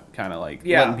informant, kind of like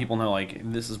letting people know, like,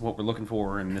 this is what we're looking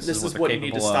for, and this is what you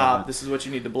need to stop, this is what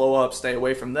you need to blow up, stay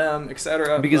away from them,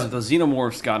 etc. Because if the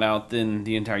xenomorphs got out, then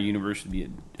the entire universe would be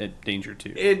at danger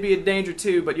too. It'd be a danger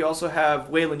too, but you also have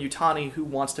Weyland Yutani, who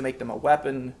wants to make them a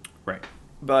weapon. Right.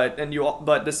 But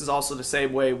this is also the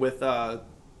same way with the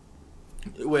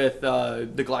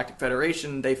Galactic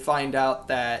Federation. They find out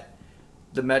that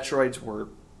the Metroids were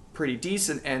pretty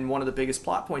decent, and one of the biggest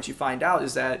plot points you find out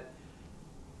is that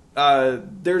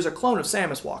there's a clone of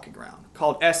Samus walking around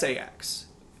called SAX.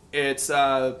 It's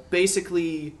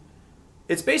basically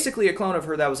a clone of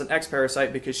her that was an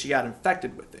X-parasite because she got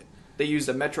infected with it. They used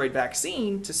a Metroid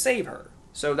vaccine to save her.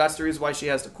 So that's the reason why she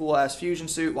has the cool-ass fusion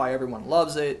suit, why everyone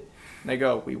loves it. And they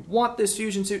go, we want this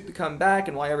fusion suit to come back,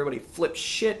 and why everybody flips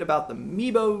shit about the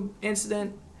Meebo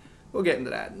incident. We'll get into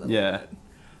that in a little bit.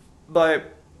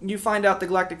 But you find out the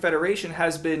Galactic Federation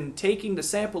has been taking the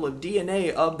sample of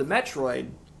DNA of the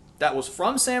Metroid that was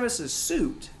from Samus's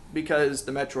suit, because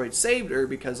the Metroid saved her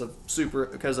because of Super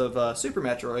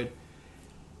Metroid.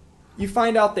 You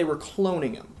find out they were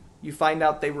cloning him. You find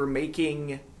out they were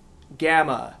making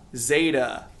Gamma,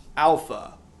 Zeta,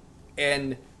 Alpha,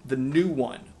 and the new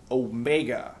one,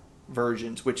 Omega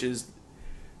versions, which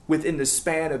within the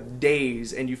span of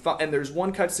days. And and there's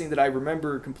one cutscene that I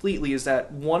remember completely is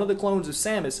that one of the clones of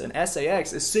Samus, an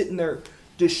SAX, is sitting there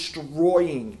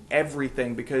destroying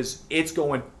everything because it's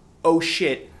going, oh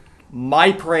shit,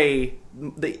 my prey,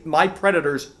 my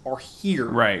predators are here.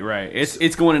 Right.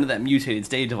 It's going into that mutated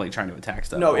state of like trying to attack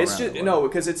stuff. No, it's just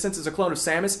because since it's a clone of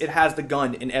Samus, it has the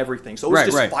gun and everything, so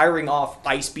it's just firing off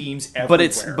ice beams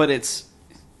everywhere.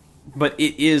 But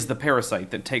it is the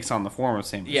parasite that takes on the form of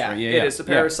Samus. Yeah, right? it is the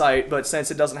parasite. But since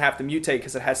it doesn't have to mutate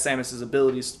because it has Samus's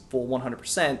abilities full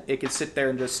 100%, it can sit there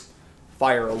and just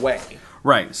fire away.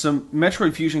 Right. So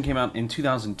Metroid Fusion came out in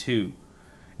 2002.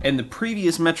 And the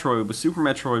previous Metroid was Super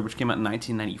Metroid, which came out in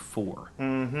 1994.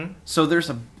 Mm-hmm. So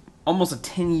there's almost a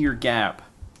 10-year gap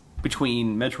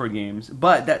between Metroid games.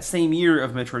 But that same year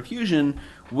of Metroid Fusion,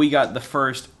 we got the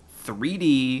first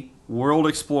 3D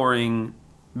world-exploring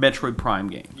Metroid Prime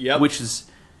game. Yep.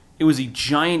 It was a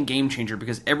giant game changer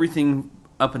because everything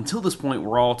up until this point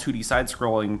were all 2D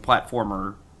side-scrolling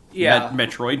platformer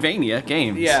Metroidvania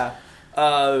games. Yeah.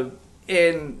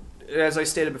 And as I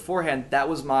stated beforehand, that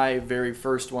was my very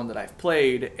first one that I've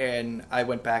played, and I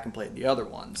went back and played the other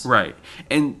ones. Right.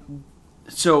 And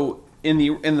so in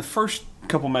the first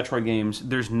couple Metroid games,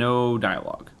 there's no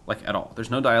dialogue, like at all.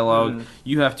 There's no dialogue.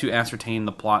 You have to ascertain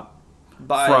the plot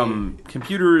from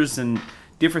computers and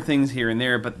different things here and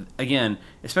there. But again,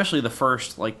 especially the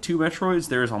first like 2 Metroids,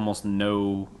 there's almost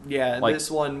no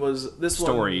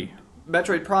story.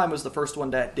 Metroid Prime was the first one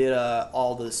that did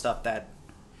all the stuff that.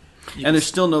 And there's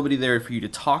still nobody there for you to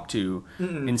talk to.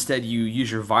 Mm-mm. Instead, you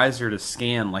use your visor to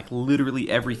scan like literally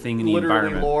everything in the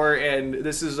environment. Lore, and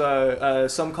this is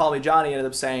some call me Johnny ended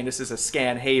up saying this is a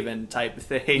scan haven type of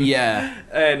thing. Yeah,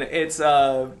 and it's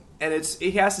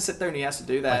he has to sit there and he has to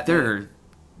do that. Like there are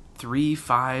 300,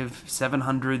 500,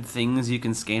 700 things you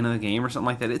can scan in the game or something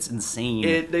like that. It's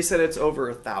insane. They said it's over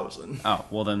 1,000. Oh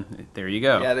well, then there you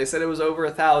go. Yeah, they said it was over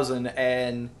 1,000,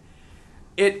 and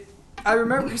I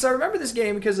remember this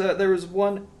game because there was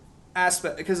one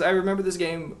aspect, because I remember this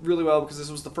game really well because this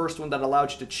was the first one that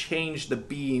allowed you to change the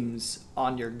beams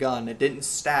on your gun. It didn't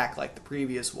stack like the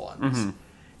previous ones. Mm-hmm.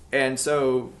 And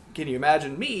so can you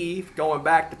imagine me going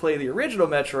back to play the original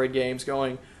Metroid games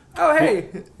going, oh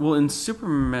hey. Well, in Super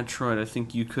Metroid, I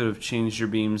think you could have changed your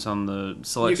beams on the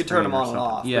select. You could turn them on and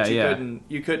off. Yeah, but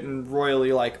you couldn't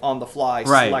royally like on the fly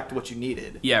select what you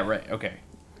needed. Yeah, right. Okay.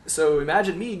 So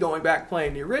imagine me going back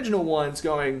playing the original ones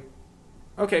going,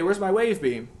 okay, where's my wave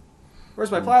beam?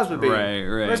 Where's my plasma beam? Right.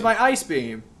 Where's my ice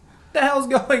beam? What the hell's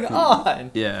going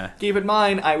on? Yeah. Keep in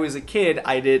mind, I was a kid,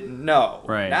 I didn't know.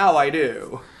 Right. Now I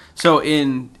do. So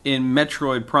in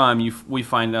Metroid Prime, we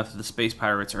find out that the space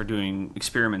pirates are doing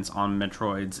experiments on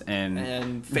Metroids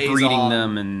and breeding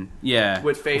them, and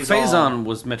with Phazon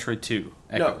was Metroid 2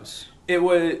 Echoes. No. It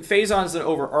was Phazon's an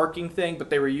overarching thing, but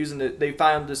they were using it. They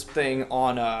found this thing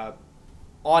on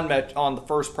the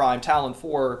first Prime Talon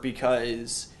 4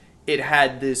 because it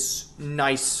had this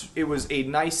nice. It was a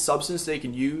nice substance they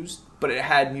can use, but it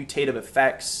had mutative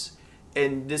effects.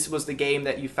 And this was the game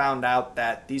that you found out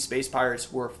that these space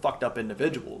pirates were fucked up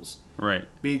individuals. Right.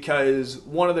 Because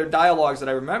one of their dialogues that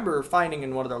I remember finding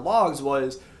in one of their logs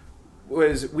was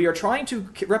we are trying to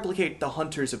replicate the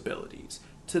hunter's abilities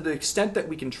to the extent that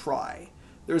we can try.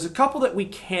 There's a couple that we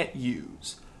can't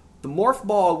use. The morph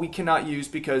ball we cannot use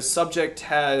because subject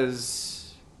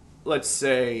has, let's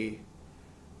say,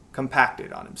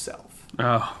 compacted on himself.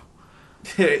 Oh.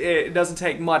 It doesn't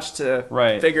take much to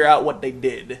figure out what they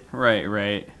did.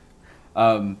 Right.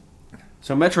 So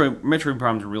Metroid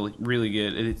Prime is really, really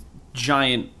good. It's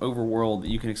giant overworld that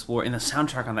you can explore, and the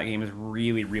soundtrack on that game is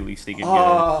really, really stinking good.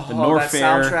 The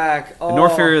soundtrack. The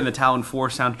Norfair and the Talon 4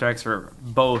 soundtracks are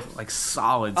both like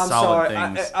solid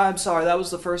things. I'm sorry. That was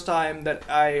the first time that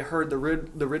I heard the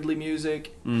Ridley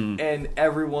music, and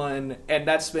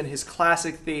that's been his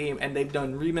classic theme, and they've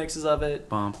done remixes of it.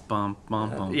 Bum bum bum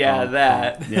bum. Yeah, bum,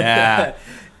 that. Bum. Yeah.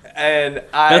 And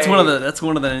that's one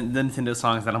of the Nintendo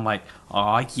songs that I'm like,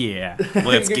 oh yeah,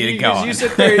 let's get it going. You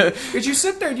sit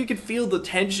there and you can feel the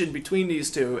tension between these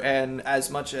two, and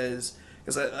as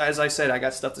I said, I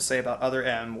got stuff to say about Other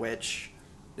M, which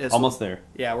is almost there.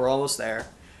 Yeah, we're almost there.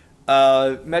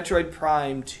 Metroid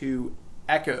Prime 2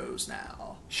 Echoes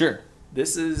now. Sure.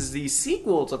 This is the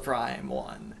sequel to Prime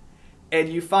 1, and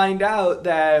you find out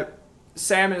that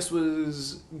Samus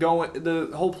was going.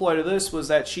 The whole point of this was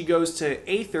that she goes to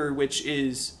Aether, which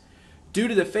is due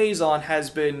to the Phazon has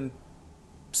been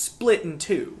split in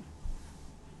two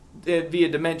via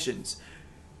dimensions.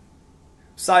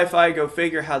 Sci-fi, go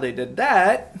figure how they did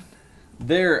that.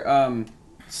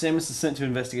 Samus is sent to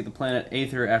investigate the planet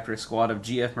Aether after a squad of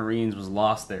GF Marines was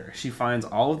lost there. She finds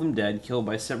all of them dead, killed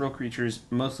by several creatures,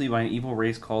 mostly by an evil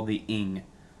race called the Ing.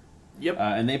 Yep.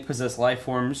 And they possess life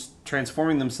forms,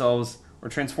 transforming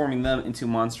them into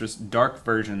monstrous dark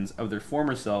versions of their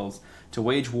former selves to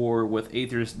wage war with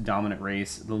Aether's dominant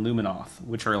race, the Luminoth,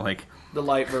 which are like The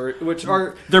light which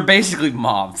are they're basically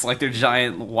moths, like they're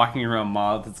giant walking around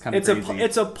moths. It's kind of crazy.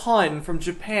 It's a pun from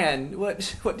Japan.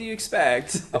 What do you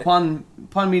expect? Upon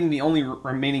meeting the only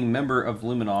remaining member of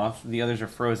Luminoth, the others are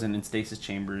frozen in stasis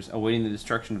chambers, awaiting the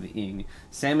destruction of the Ing.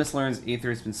 Samus learns Aether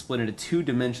has been split into 2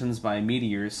 dimensions by a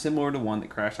meteor, similar to one that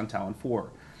crashed on Talon 4.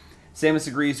 Samus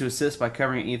agrees to assist by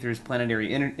covering Aether's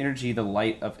planetary energy, the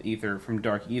light of Aether, from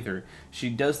dark ether. She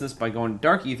does this by going to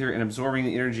dark ether and absorbing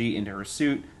the energy into her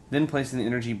suit, then placing the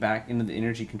energy back into the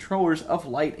energy controllers of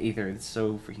light Aether. It's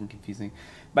so freaking confusing.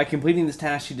 By completing this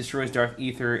task, she destroys dark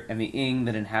ether and the Ing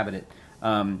that inhabit it.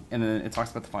 And then it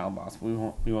talks about the final boss. But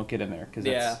we won't get in there because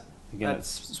that's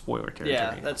spoiler territory.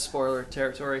 Yeah, that's spoiler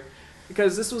territory.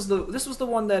 Because this was the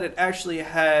one that it actually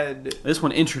had. This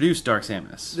one introduced Dark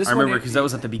Samus. I remember because that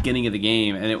was at the beginning of the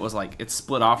game, and it was like it's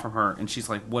split off from her, and she's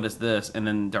like, "What is this?" And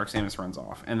then Dark Samus runs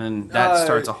off, and then that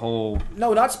starts a whole.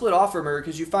 No, not split off from her,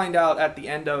 because you find out at the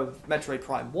end of Metroid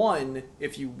Prime 1,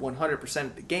 if you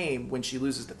 100% the game, when she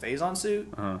loses the Phazon suit.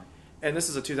 Uh-huh. And this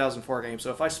is a 2004 game,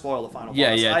 so if I spoil the final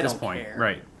boss, at this point, care.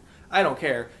 Right? I don't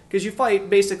care, because you fight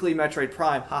basically Metroid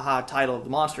Prime, haha, title of the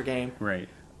monster game. Right.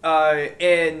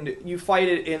 And you fight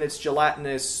it in its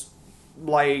gelatinous,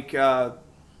 like,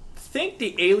 think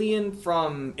the alien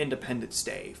from Independence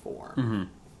Day form. Mm-hmm.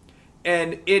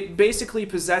 And it basically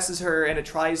possesses her, and it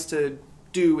tries to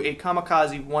do a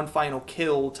kamikaze one final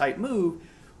kill type move,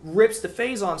 rips the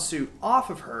Phazon suit off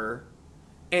of her,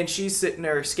 and she's sitting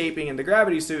there escaping in the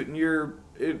gravity suit, and your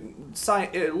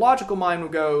logical mind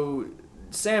would go,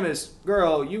 Samus,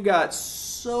 girl, you got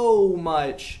so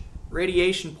much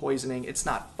radiation poisoning, it's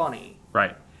not funny.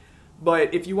 Right.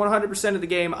 But if you 100% of the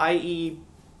game, i.e.,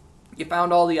 you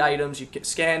found all the items, you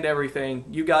scanned everything,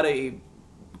 you got a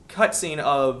cutscene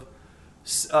of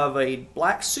a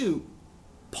black suit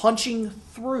punching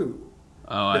through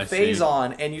the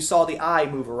Phazon, and you saw the eye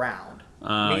move around.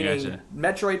 Meaning gotcha.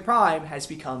 Metroid Prime has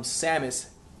become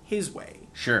Samus his way.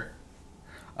 Sure.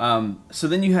 So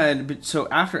then you had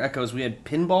after Echoes we had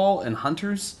Pinball and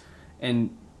Hunters,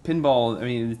 and Pinball, I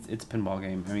mean, it's a pinball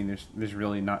game. I mean, there's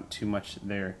really not too much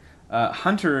there.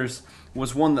 Hunters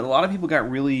was one that a lot of people got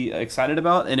really excited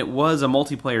about, and it was a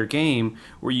multiplayer game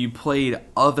where you played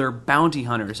other bounty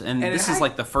hunters. And this is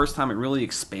like the first time it really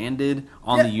expanded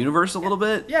on the universe a little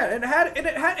bit. Yeah,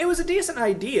 it was a decent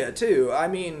idea too. I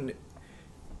mean,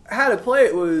 how to play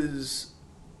it was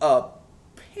a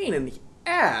pain in the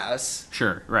ass.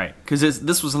 Sure, right? Because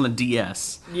this was on the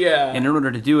DS. Yeah, and in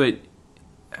order to do it.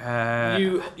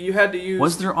 You had to use.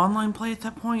 Was there online play at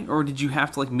that point, or did you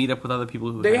have to like meet up with other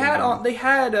people who? They had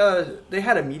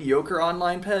a mediocre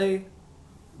online play,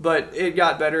 but it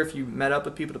got better if you met up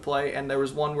with people to play. And there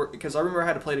was one where, because I remember I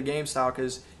had to play the game style,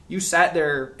 because you sat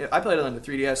there. I played it on the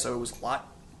 3DS, so it was a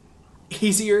lot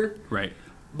easier. Right.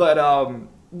 But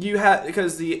you had,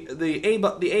 because the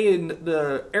A and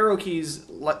the arrow keys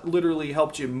literally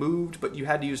helped you move, but you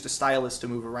had to use the stylus to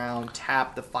move around,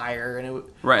 tap the fire, and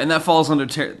right, and that falls under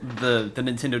the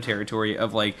Nintendo territory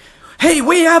of like, hey,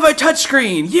 we have a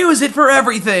touchscreen, use it for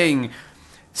everything.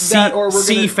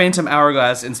 See Phantom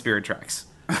Hourglass and Spirit Tracks.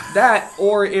 That,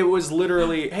 or it was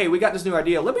literally, hey, we got this new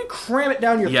idea, let me cram it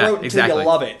down your throat until you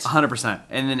love it. 100%.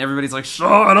 And then everybody's like,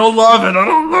 I don't love it, I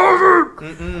don't love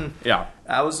it. Mm-mm. Yeah.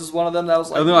 I was just one of them that was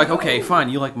like, and they're like, okay, fine,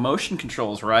 you like motion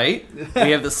controls, right?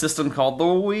 We have the system called the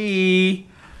Wii.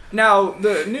 Now,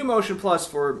 the new Motion Plus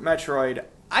for Metroid,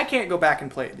 I can't go back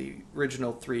and play the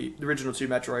original two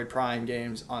Metroid Prime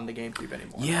games on the GameCube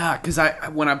anymore. Yeah, because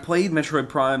when I played Metroid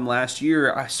Prime last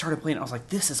year, I started playing. I was like,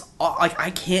 "This is like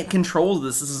I can't control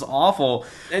this. This is awful."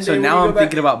 And so now I'm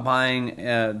thinking about buying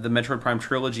the Metroid Prime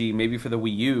trilogy, maybe for the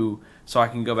Wii U, so I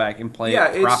can go back and play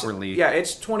it properly.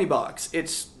 It's $20.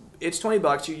 It's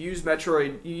 $20. You use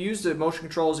Metroid. You use the motion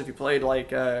controls if you played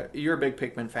like you're a big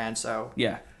Pikmin fan, so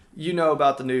yeah. You know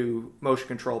about the new Motion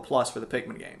Control Plus for the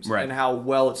Pikmin games, right, and how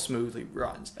well it smoothly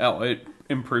runs. Oh, it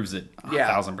improves it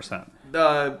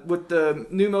 1,000%. With the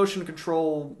new Motion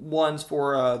Control ones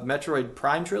for Metroid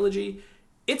Prime Trilogy,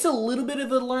 it's a little bit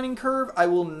of a learning curve, I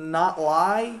will not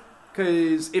lie,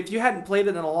 because if you hadn't played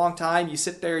it in a long time, you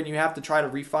sit there and you have to try to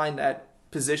refine that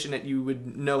position that you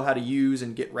would know how to use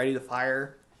and get ready to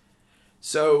fire.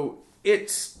 So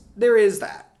there is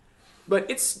that. But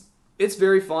it's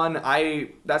very fun.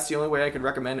 That's the only way I could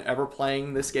recommend ever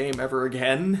playing this game ever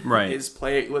again. Right. Is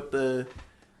play it with the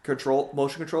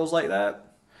motion controls like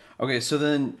that. Okay, so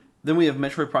then we have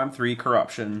Metroid Prime 3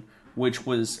 Corruption, which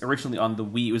was originally on the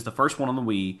Wii. It was the first one on the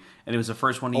Wii, and it was the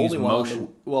first one to use motion.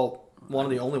 One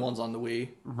of the only ones on the Wii.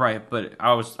 Right, but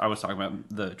I was talking about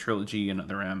the trilogy and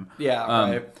Other M. Yeah,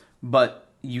 right. But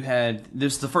you had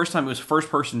this is the first time it was first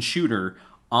person shooter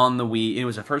on the Wii. It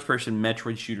was a first person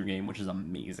Metroid shooter game, which is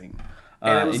amazing.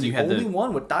 And it was the only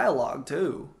one with dialogue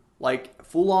too, like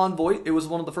full on voice. It was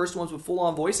one of the first ones with full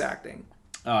on voice acting.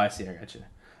 Oh, I see. I got you.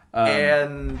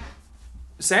 And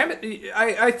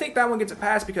I think that one gets a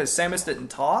pass because Samus didn't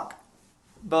talk,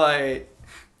 but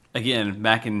again,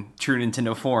 back in true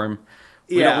Nintendo form,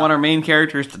 we don't want our main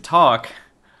characters to talk.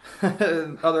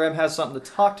 Other M has something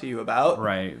to talk to you about.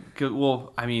 Right.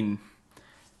 Well, I mean,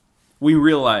 we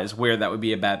realize where that would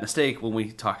be a bad mistake when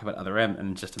we talk about Other M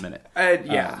in just a minute.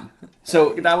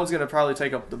 So that one's going to probably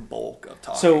take up the bulk of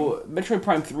talking. So Metroid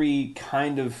Prime 3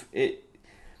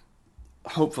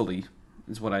 hopefully,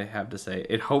 is what I have to say.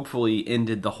 It hopefully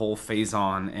ended the whole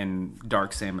Phase-On and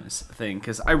Dark Samus thing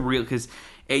because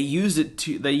they used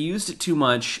it too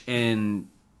much and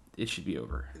it should be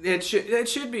over. It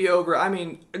should be over. I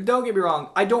mean, don't get me wrong.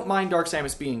 I don't mind Dark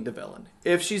Samus being the villain.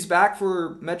 If she's back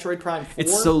for Metroid Prime 4...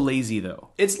 It's so lazy, though.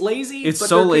 It's lazy? It's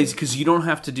so lazy because you don't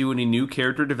have to do any new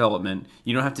character development.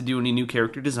 You don't have to do any new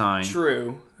character design.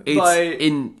 True.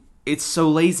 It's so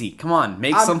lazy. Come on,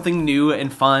 make something new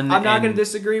and fun. I'm not going to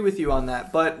disagree with you on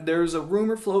that, but there's a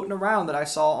rumor floating around that I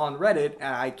saw on Reddit,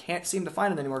 and I can't seem to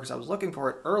find it anymore because I was looking for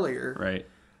it earlier. Right.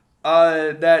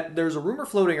 That there's a rumor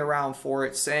floating around for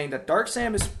it saying that Dark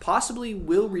Samus possibly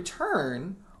will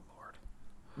return. Oh, Lord.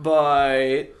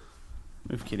 But...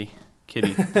 Move, Kitty.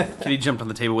 Kitty jumped on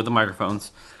the table with the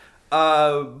microphones.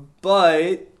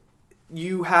 But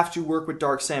you have to work with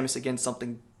Dark Samus against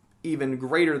something even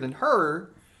greater than her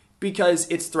because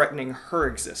it's threatening her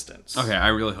existence. Okay, I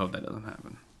really hope that doesn't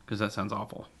happen because that sounds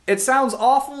awful. It sounds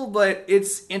awful, but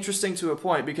it's interesting to a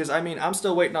point because, I mean, I'm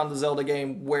still waiting on the Zelda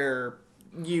game where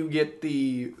you get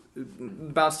the...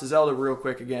 Bounce to Zelda real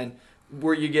quick again.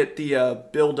 Where you get the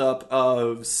build-up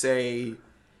of, say...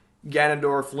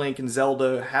 Ganondorf, Link, and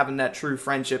Zelda having that true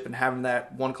friendship and having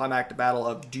that one climactic battle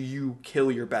of do you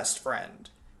kill your best friend?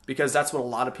 Because that's what a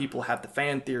lot of people have the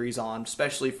fan theories on,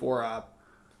 especially for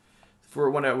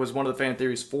when it was one of the fan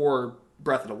theories for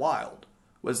Breath of the Wild,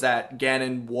 was that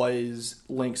Ganon was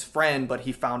Link's friend, but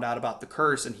he found out about the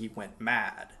curse and he went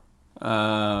mad.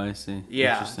 Oh, I see.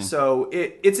 Yeah, so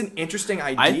it's an interesting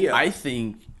idea. I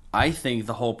think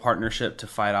the whole partnership to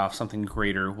fight off something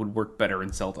greater would work better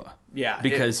in Zelda. Yeah.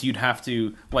 Because you'd have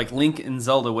to, like, Link and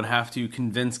Zelda would have to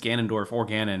convince Ganondorf or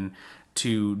Ganon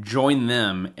to join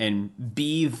them and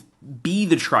be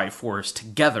the Triforce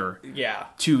together. Yeah.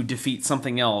 To defeat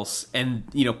something else and,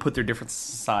 put their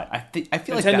differences aside. I feel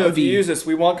Nintendo, like that would be... if you use this,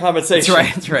 we want compensation.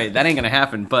 That's right. That ain't going to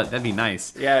happen, but that'd be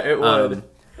nice. Yeah, it would.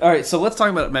 All right, so let's talk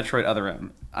about Metroid Other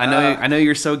M. I know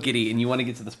you're so giddy and you want to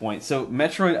get to this point. So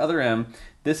Metroid Other M,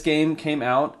 this game came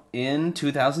out in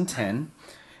 2010.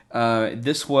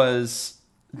 This was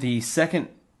the second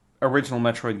original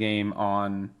Metroid game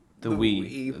on the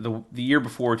Wii. The year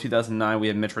before, 2009, we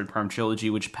had Metroid Prime Trilogy,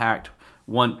 which packed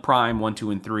Prime 1,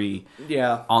 2, and 3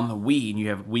 on the Wii, and you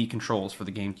have Wii controls for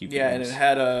the GameCube Yeah, games. and it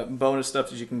had bonus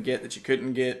stuff that you can get that you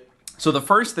couldn't get. So the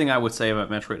first thing I would say about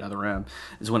Metroid Other M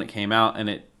is when it came out,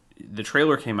 and the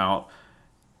trailer came out,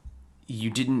 you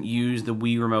didn't use the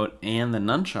Wii remote and the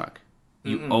nunchuck.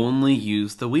 You only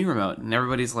used the Wii remote. And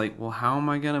everybody's like, well, how am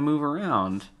I going to move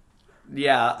around?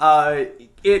 Yeah,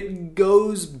 it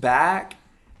goes back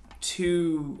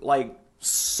to,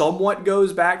 somewhat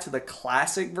goes back to the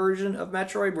classic version of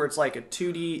Metroid, where it's like a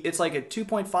 2D, it's like a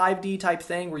 2.5D type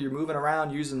thing where you're moving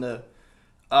around using the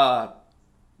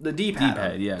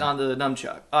D-pad, on the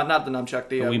nunchuck. Not the nunchuck,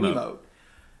 the Wiimote.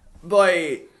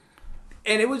 But...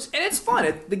 And it's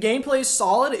fun. The gameplay is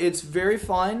solid. It's very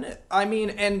fun. I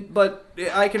mean, but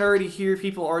I can already hear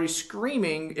people already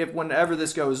screaming whenever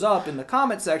this goes up in the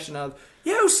comment section of,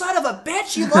 "You son of a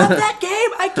bitch! You love that game?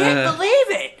 I can't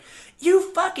believe it!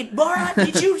 You fucking moron!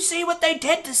 Did you see what they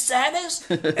did to Samus?"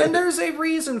 And there's a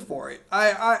reason for it.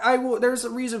 There's a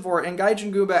reason for it. And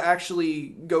Gaijin Gooba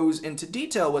actually goes into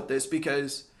detail with this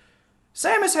because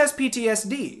Samus has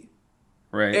PTSD.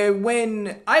 Right. And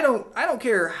when I don't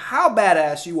care how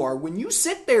badass you are, when you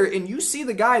sit there and you see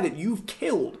the guy that you've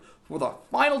killed for the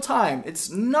final time, it's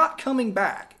not coming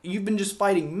back. You've been just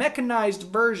fighting mechanized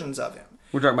versions of him.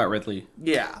 We're talking about Ridley.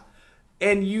 Yeah.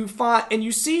 And you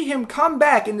see him come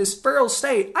back in this feral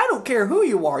state. I don't care who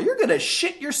you are. You're going to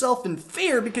shit yourself in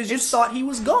fear because you thought he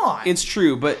was gone. It's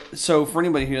true, but so for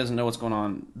anybody who doesn't know what's going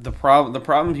on, the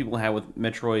problem people have with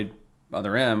Metroid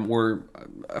Other M were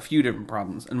a few different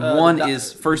problems, and one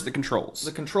is first the controls.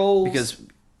 The controls,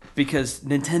 because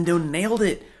Nintendo nailed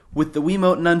it with the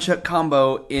Wiimote nunchuck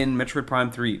combo in Metroid Prime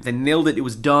 3. They nailed it. It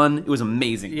was done. It was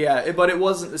amazing. Yeah, but it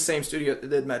wasn't the same studio that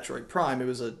did Metroid Prime. It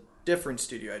was a different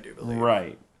studio, I do believe.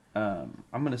 Right. I'm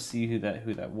gonna see who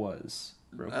that was.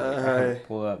 Real quick. I can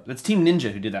pull it up. It's Team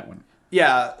Ninja who did that one.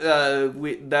 Yeah,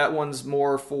 that one's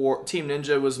more for Team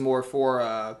Ninja was more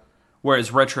for.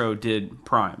 Whereas Retro did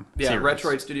Prime. Yeah, series.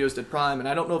 Retroid Studios did Prime, and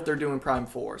I don't know if they're doing Prime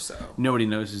 4, so. Nobody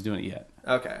knows who's doing it yet.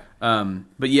 Okay.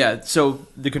 But yeah, so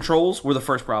the controls were the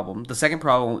first problem. The second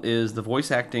problem is the voice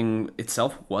acting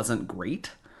itself wasn't great.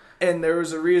 And there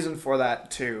was a reason for that,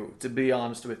 too, to be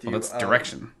honest with you. Well, that's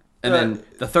direction. And then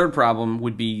the third problem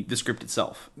would be the script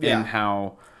itself. Yeah. And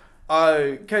how...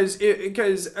 Because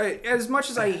as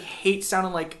much as I hate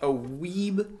sounding like a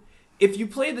weeb... If you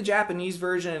play the Japanese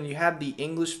version and you have the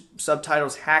English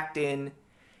subtitles hacked in,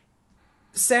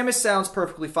 Samus sounds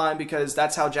perfectly fine because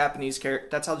that's how Japanese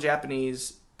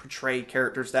portray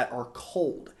characters that are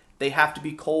cold. They have to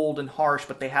be cold and harsh,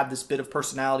 but they have this bit of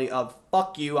personality of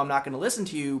 "fuck you, I'm not going to listen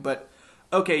to you," but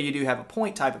okay, you do have a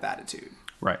point type of attitude.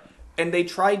 Right. And they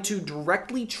tried to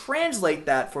directly translate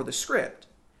that for the script.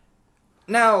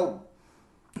 Now,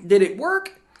 did it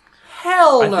work?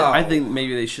 Hell no. I think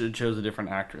maybe they should have chose a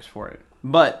different actress for it.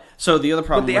 But so the other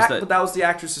problem was but that was the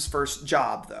actress's first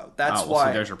job, though. That's why.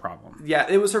 So there's your problem. Yeah,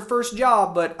 it was her first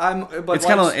job, but it's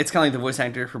kind of like the voice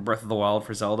actor for Breath of the Wild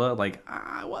for Zelda. Like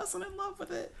I wasn't in love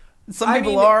with it. Some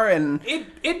people are, and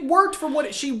it worked for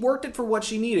what she worked it for what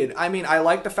she needed. I mean, I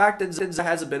like the fact that Zelda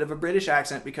has a bit of a British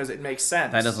accent because it makes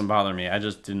sense. That doesn't bother me. I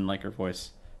just didn't like her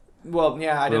voice. Well,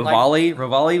 yeah, I didn't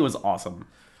Rivali was awesome.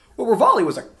 Well, Rivali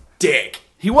was a dick.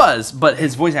 He was, but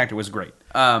his voice actor was great.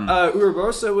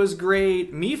 Urabosa was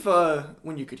great. Mifa,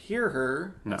 when you could hear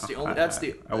her,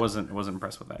 I wasn't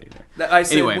impressed with that either. I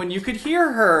said anyway, when you could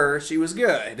hear her, she was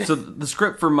good. So the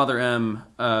script for Mother M,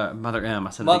 I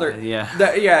said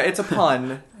yeah, it's a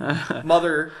pun.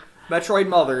 Metroid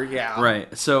Mother, yeah.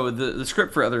 Right. So the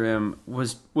script for Other M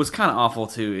was kind of awful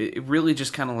too. It really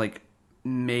just kind of like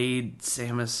made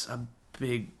Samus a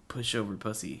big pushover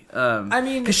pussy. I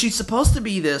mean, because she's supposed to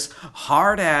be this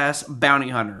hard ass bounty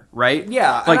hunter, right?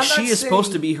 Yeah, like she is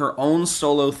supposed to be her own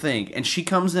solo thing, and she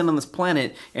comes in on this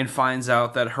planet and finds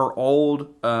out that her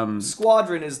old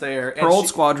squadron is there. Her old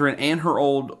squadron and her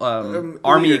old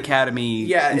Army Academy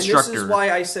instructor. And this is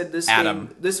why I said this Adam.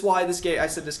 game. I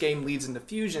said this game leads into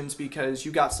fusions because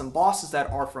you got some bosses that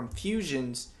are from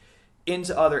fusions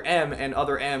into Other M, and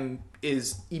Other M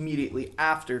is immediately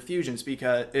after fusions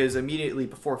is immediately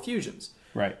before fusions.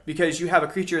 Right. Because you have a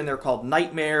creature in there called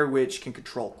Nightmare, which can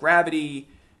control gravity.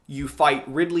 You fight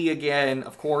Ridley again,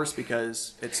 of course,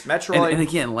 because it's Metroid. And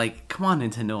again, like, come on,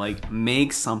 Nintendo, like,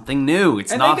 make something new.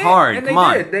 It's not hard. And come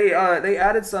on. They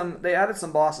added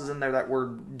some bosses in there that were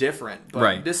different. But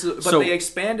right. They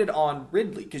expanded on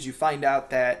Ridley because you find out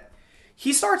that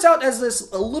he starts out as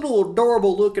this little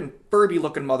adorable looking Furby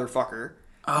looking motherfucker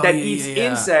that eats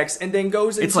insects and then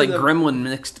goes into like Gremlin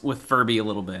mixed with Furby a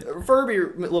little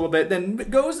bit. Then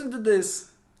goes into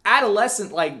this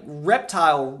adolescent like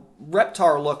reptile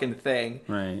looking thing,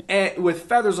 right? And with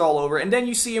feathers all over, and then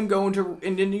you see him go into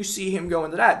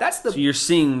that. That's so you're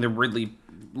seeing the Ridley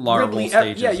larval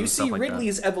stages. Yeah, you see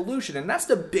Ridley's evolution, and that's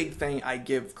the big thing I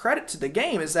give credit to the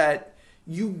game is that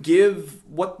you give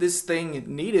what this thing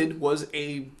needed was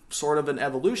a sort of an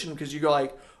evolution because you go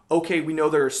like, okay, we know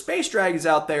there are space dragons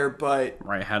out there, but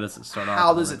right, how does it start?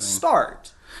 How does it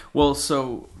start? Well,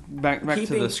 so back to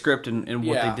the script and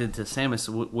what they did to Samus,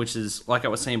 which is like I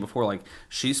was saying before, like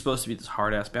she's supposed to be this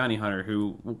hard ass bounty hunter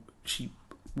who she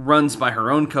runs by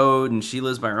her own code and she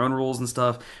lives by her own rules and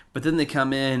stuff. But then they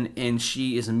come in and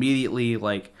she is immediately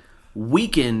like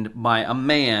weakened by a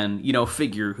man,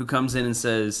 figure who comes in and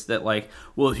says that like,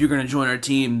 well, if you're going to join our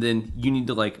team, then you need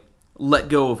to like let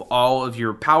go of all of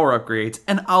your power upgrades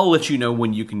and I'll let you know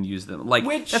when you can use them. Like,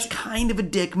 that's kind of a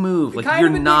dick move. Like, you're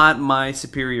not my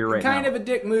superior right now. Kind of a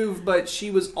dick move, but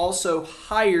she was also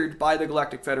hired by the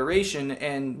Galactic Federation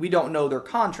and we don't know their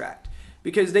contract.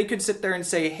 Because they could sit there and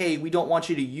say, hey, we don't want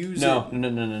you to use it.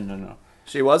 No.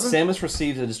 She wasn't? Samus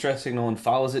receives a distress signal and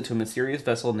follows it to a mysterious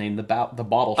vessel named the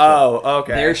Bottle Ship. Oh,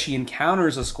 okay. There she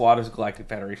encounters a squad of Galactic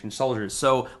Federation soldiers.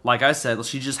 So, like I said,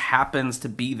 she just happens to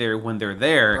be there when they're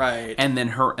there. Right. And then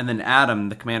Adam,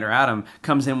 the Commander Adam,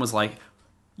 comes in and was like,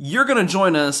 you're going to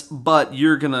join us, but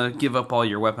you're going to give up all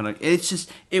your weapon.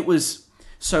 It was...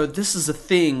 So this is a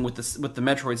thing with the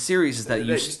Metroid series is that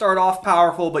You start off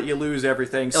powerful, but you lose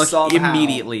everything somehow.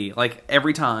 immediately, like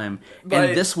every time. But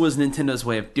and this was Nintendo's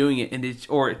way of doing it,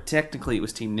 or technically it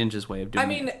was Team Ninja's way of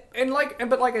doing it.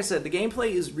 But like I said, the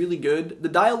gameplay is really good. The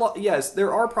dialogue, yes,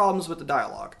 there are problems with the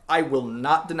dialogue. I will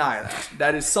not deny that.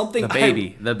 That is something.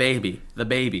 The baby.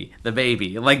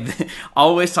 Like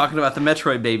always talking about the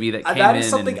Metroid baby that came in. That is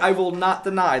something I will not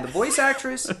deny. The voice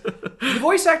actress,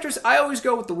 I always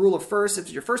go with the rule of first. If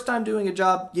it's your first time doing a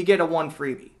job, you get a 1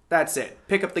 freebie. That's it.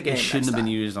 Pick up the game. It shouldn't have been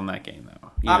used on that game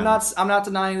though. I'm not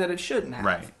denying that it shouldn't have.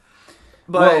 Right.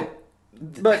 But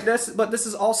this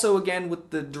is also again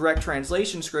with the direct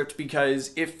translation script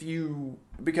because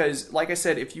like I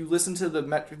said, if you listen to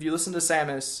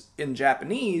Samus in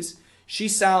Japanese, she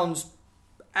sounds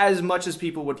as much as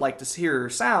people would like to hear her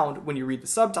sound when you read the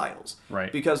subtitles.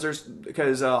 Right. Because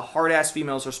hard ass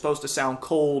females are supposed to sound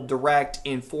cold, direct,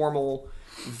 informal,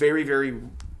 very, very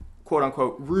quote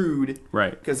unquote rude.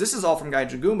 Right. Because this is all from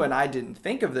Gaijin Goomba, and I didn't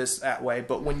think of this that way.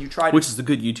 But when you try to, which is a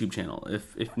good YouTube channel.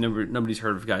 If nobody's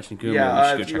heard of Gaijin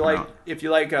Goomba, you should go check him out. If you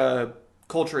like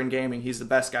culture and gaming, he's the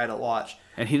best guy to watch.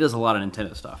 And he does a lot of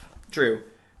Nintendo stuff. True.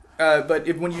 But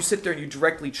when you sit there and you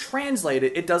directly translate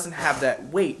it, it doesn't have that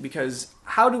weight because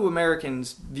how do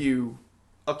Americans view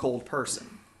a cold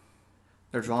person?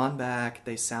 They're drawn back.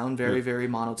 They sound very, very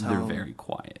monotone. They're very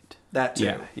quiet. That too.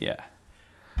 Yeah.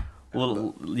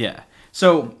 Yeah.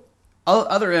 So,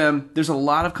 there's a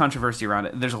lot of controversy around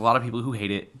it. There's a lot of people who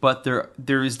hate it, but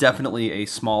there is definitely a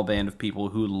small band of people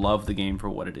who love the game for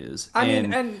what it is.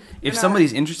 If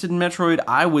somebody's interested in Metroid,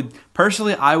 I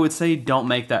would say don't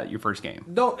make that your first game.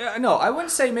 No, I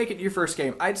wouldn't say make it your first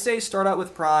game. I'd say start out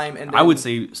with Prime, and then I would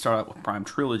say start out with Prime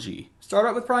Trilogy. Start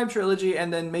out with Prime Trilogy,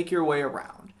 and then make your way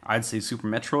around. I'd say Super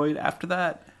Metroid after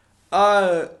that.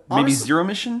 Maybe honestly, Zero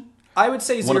Mission. I would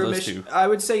say Zero Mission. I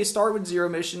would say start with Zero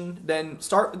Mission, then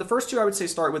start the first two. I would say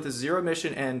start with the Zero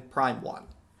Mission and Prime 1.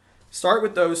 Start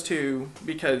with those two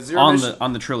because Zero Mission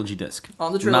on the trilogy disc.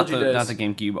 On the trilogy disc, not the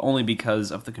GameCube, only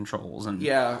because of the controls and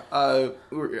we're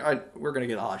gonna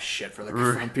get a lot of shit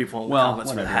from people in the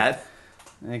comments for that.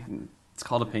 It's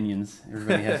called opinions.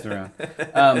 Everybody has their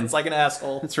own. It's like an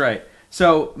asshole. That's right.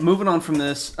 So moving on from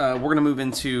this, we're gonna move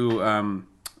into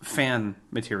fan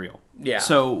material. Yeah.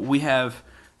 So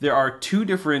there are 2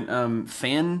 different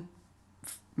fan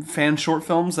short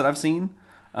films that I've seen.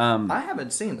 I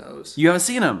haven't seen those. You haven't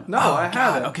seen them? No, I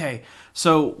haven't. Okay,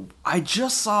 so I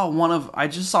just saw one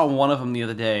of them the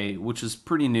other day, which is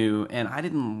pretty new, and I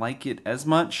didn't like it as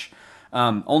much,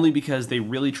 only because they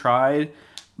really tried,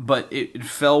 but it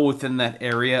fell within that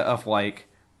area of like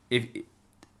it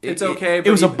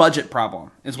was a budget problem,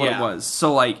 is what it was.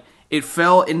 So like it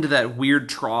fell into that weird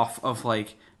trough of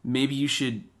like maybe you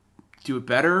should do it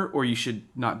better or you should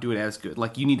not do it as good.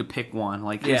 Like you need to pick one.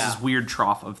 Like there's this weird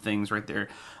trough of things right there.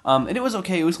 And it was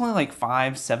okay. It was only like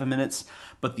 5-7 minutes.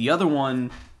 But the other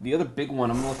big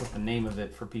one, I'm gonna look up the name of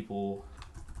it for people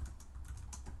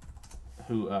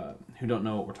who don't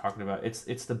know what we're talking about.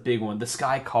 It's the big one. The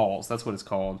Sky Calls. That's what it's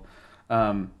called.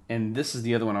 And this is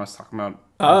the other one I was talking about.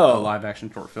 A live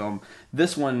action short film.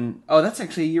 This one, that's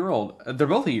actually a year old. They're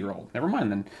both a year old. Never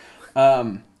mind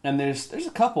then. And there's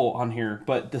a couple on here,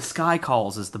 but the Sky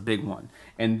Calls is the big one.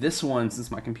 And this one,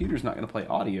 since my computer's not going to play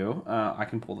audio, I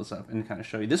can pull this up and kind of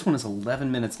show you. This one is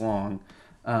 11 minutes long,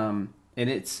 and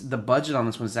the budget on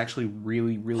this one is actually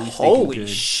really, really holy good.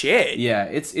 Shit! Yeah,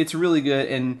 it's really good.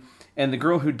 And the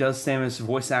girl who does Samus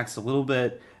voice acts a little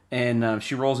bit, and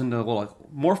she rolls into a little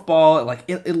morph ball.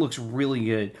 It looks really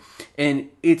good, and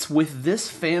it's with this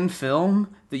fan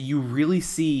film that you really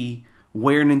see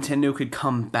where Nintendo could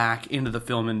come back into the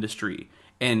film industry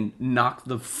and knock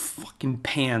the fucking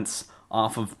pants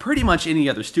off of pretty much any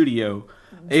other studio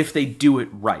if they do it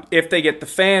right. If they get the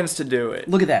fans to do it.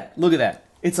 Look at that.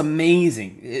 It's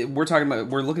amazing. We're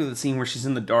looking at the scene where she's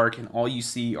in the dark and all you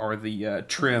see are the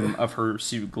trim of her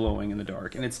suit glowing in the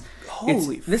dark. And this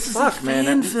is a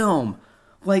fan film.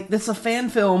 Like, this is a fan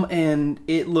film and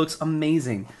it looks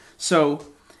amazing. So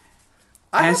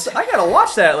I gotta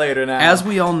watch that later now. As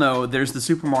we all know, there's the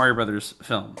Super Mario Brothers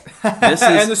film.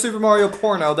 And the Super Mario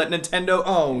porno that Nintendo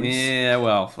owns. Yeah,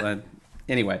 well,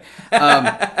 anyway.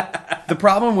 The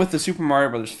problem with the Super Mario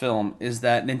Brothers film is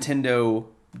that Nintendo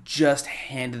just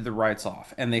handed the rights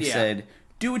off. And they said,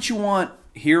 do what you want.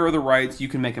 Here are the rights. You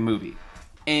can make a movie.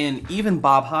 And even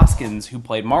Bob Hoskins, who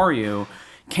played Mario,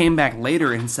 came back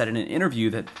later and said in an interview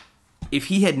that if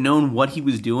he had known what he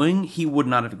was doing, he would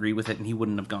not have agreed with it, and he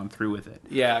wouldn't have gone through with it.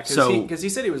 Yeah, because he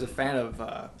said he was a fan of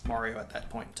Mario at that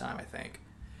point in time, I think.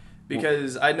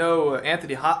 Because I know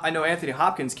Anthony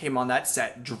Hopkins came on that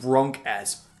set drunk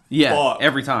as fuck.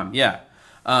 Every time, yeah.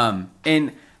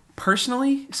 And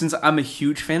personally, since I'm a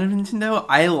huge fan of Nintendo,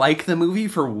 I like the movie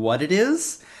for what it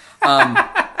is.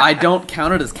 I don't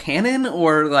count it as canon,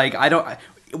 or like I don't.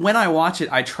 When I watch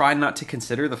it, I try not to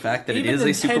consider the fact that Even it is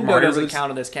a Super Nintendo Mario doesn't Bros.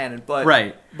 count it as canon, but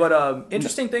Right. But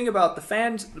interesting thing about the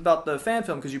fan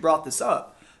film, because you brought this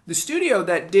up, the studio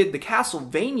that did the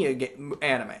Castlevania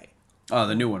anime. Oh,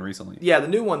 the new one recently. Yeah, the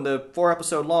new one, the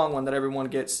 4-episode long one that everyone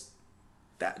gets.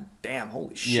 That damn,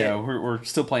 holy shit! Yeah, we're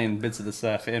still playing bits of this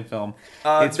fan film.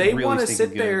 It's They really want to stinking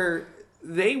sit good. there.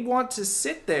 They want to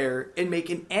sit there and make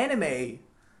an anime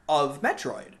of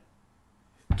Metroid.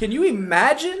 Can you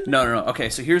imagine? No. Okay,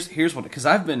 so here's what, because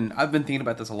I've been thinking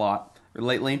about this a lot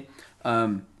lately.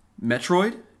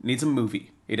 Metroid needs a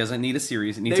movie. It doesn't need a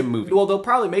series. It needs a movie. Well, they'll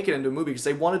probably make it into a movie because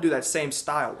they want to do that same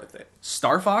style with it.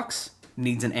 Star Fox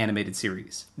needs an animated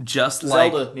series, just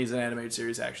like Zelda needs an animated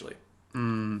series, actually.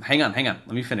 Hang on. Let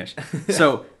me finish.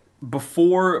 So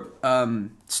before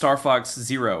Star Fox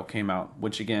Zero came out,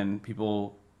 which again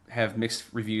people have mixed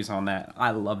reviews on that.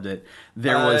 I loved it.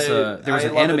 There was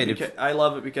an animated. I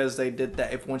love it because they did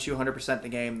that. If once you 100% the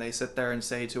game, they sit there and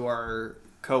say to our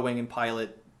co-wing and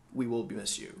pilot, "We will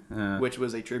miss you," which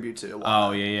was a tribute to.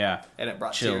 Oh yeah. And it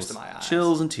brought tears to my eyes.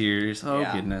 Chills and tears. Oh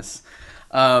Yeah. goodness.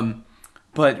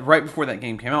 But right before that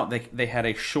game came out, they had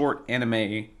a short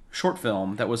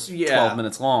film that was 12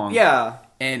 minutes long. Yeah.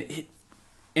 And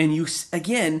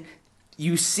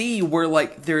you see where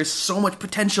like there is so much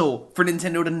potential for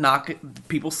Nintendo to knock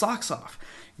people's socks off.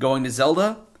 Going to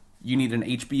Zelda, you need an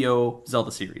HBO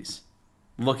Zelda series.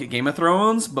 Look at Game of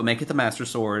Thrones, but make it the Master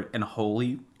Sword, and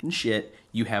holy shit,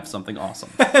 you have something awesome.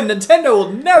 And Nintendo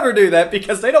will never do that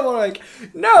because they don't want to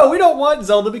no, we don't want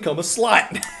Zelda to become a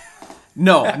slut.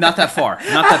 No, not that far.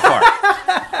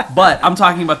 But I'm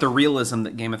talking about the realism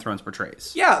that Game of Thrones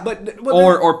portrays. Yeah, but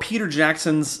or Peter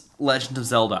Jackson's Legend of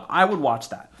Zelda. I would watch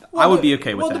that. I would be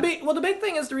okay with that. The big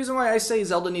thing is the reason why I say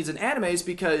Zelda needs an anime is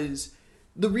because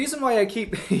the reason why I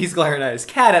keep he's glaring at his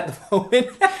cat at the moment.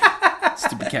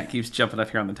 Stupid cat keeps jumping up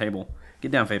here on the table.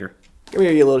 Get down, Fader. Come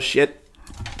here, you little shit.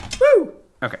 Woo!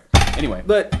 Okay. Anyway,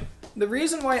 but the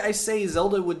reason why I say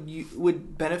Zelda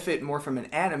would benefit more from an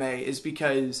anime is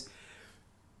because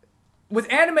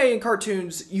with anime and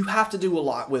cartoons, you have to do a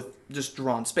lot with just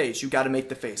drawn space. You got to make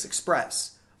the face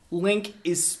express. Link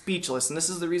is speechless, and this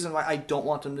is the reason why I don't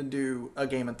want them to do a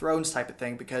Game of Thrones type of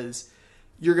thing, because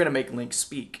you're going to make Link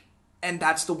speak. And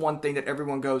that's the one thing that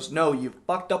everyone goes, no, you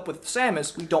fucked up with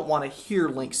Samus, we don't want to hear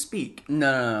Link speak.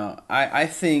 No. I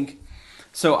think...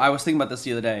 So I was thinking about this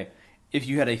the other day. If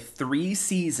you had a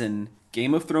 3-season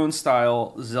Game of Thrones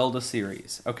style Zelda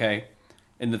series, okay,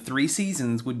 and the 3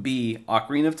 seasons would be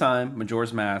Ocarina of Time,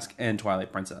 Majora's Mask, and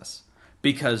Twilight Princess.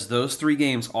 Because those 3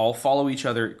 games all follow each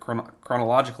other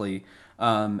chronologically,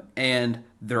 and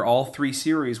they're all 3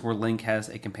 series where Link has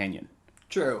a companion.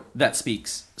 True. That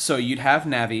speaks. So you'd have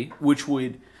Navi, which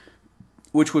would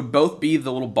both be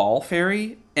the little ball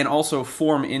fairy and also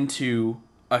form into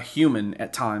a human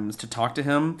at times to talk to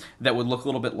him that would look a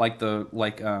little bit like the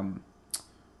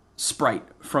Sprite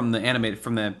from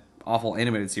the awful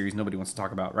animated series nobody wants to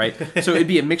talk about, right? So it'd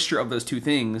be a mixture of those 2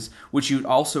 things, which you'd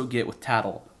also get with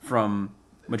Tattle from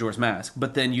Majora's Mask,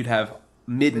 but then you'd have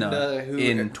Midna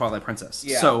in Twilight Princess.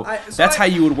 Yeah. So that's how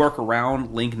you would work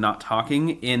around Link not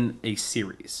talking in a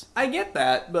series. I get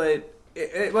that, but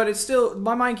it's still,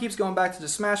 my mind keeps going back to the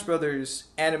Smash Brothers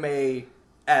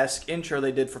anime-esque intro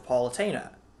they did for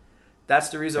Palutena. That's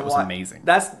the reason why. That was amazing.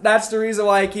 That's the reason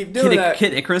why I keep doing that.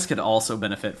 Kid Icarus could also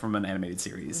benefit from an animated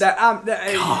series. God,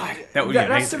 that would be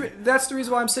amazing. That's the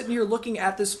reason why I'm sitting here looking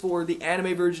at this for the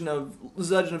anime version of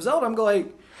Legend of Zelda. I'm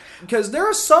going, because there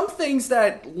are some things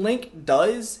that Link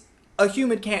does a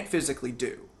human can't physically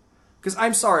do. Because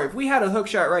I'm sorry, if we had a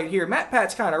hookshot right here, Matt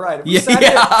Pat's kind of right. If we sit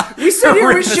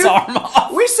here,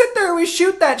 we sit there, we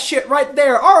shoot that shit right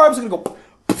there. Our arms are gonna go.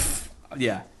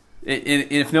 Yeah.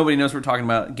 If nobody knows what we're talking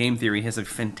about, Game Theory has a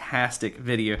fantastic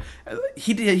video.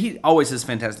 He always has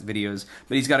fantastic videos,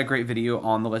 but he's got a great video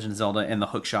on The Legend of Zelda and the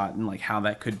hookshot and like how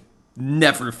that could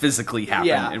never physically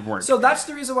happen and work. So that's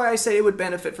the reason why I say it would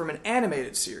benefit from an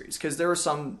animated series, because there are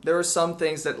some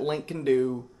things that Link can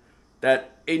do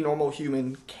that a normal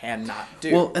human cannot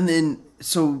do. Well, and then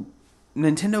so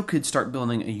Nintendo could start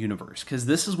building a universe, because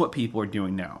this is what people are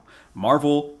doing now.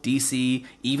 Marvel, DC,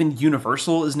 even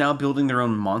Universal is now building their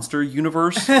own monster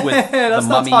universe with Let's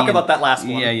not talk about that last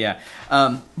one. Yeah.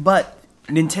 But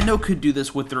Nintendo could do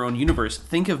this with their own universe.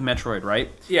 Think of Metroid, right?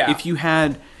 Yeah.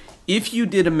 If you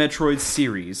did a Metroid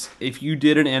series, if you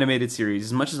did an animated series,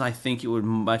 as much as I think it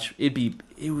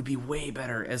would be way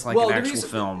better as like an actual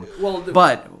film.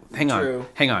 But hang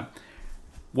on.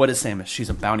 What is Samus? She's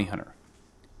a bounty hunter.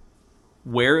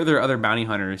 where are there other bounty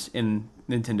hunters in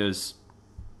Nintendo's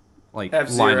like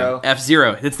F-Zero. lineup?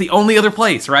 F-Zero. It's the only other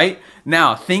place, right?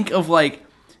 Now think of like,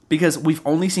 because we've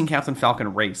only seen Captain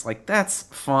Falcon race. Like that's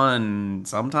fun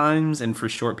sometimes and for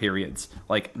short periods.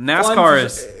 Like NASCAR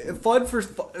is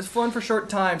fun for short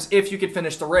times if you could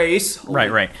finish the race. Holy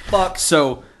right. Fuck.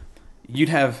 So you'd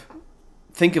have,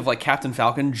 think of like Captain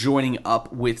Falcon joining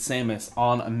up with Samus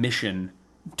on a mission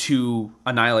to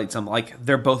annihilate some, like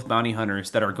they're both bounty hunters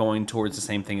that are going towards the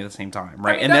same thing at the same time,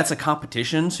 right? I mean, and that's a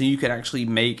competition, so you could actually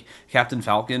make Captain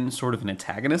Falcon sort of an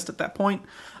antagonist at that point,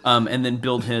 and then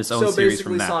build his own So series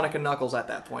from basically that. Sonic and Knuckles at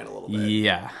that point a little bit.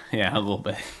 Yeah, a little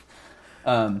bit.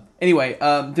 Anyway,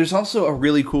 there's also a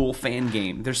really cool fan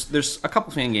game. There's a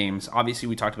couple fan games. Obviously,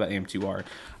 we talked about AM2R.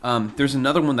 There's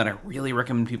another one that I really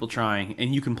recommend people trying,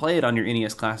 and you can play it on your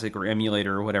NES Classic or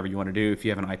emulator or whatever you want to do if you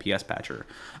have an IPS patcher.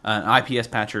 An IPS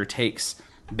patcher takes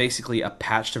basically a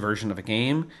patched version of a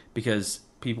game because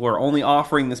people are only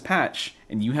offering this patch,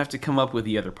 and you have to come up with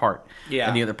the other part. Yeah.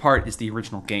 And the other part is the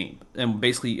original game. And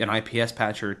basically, an IPS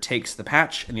patcher takes the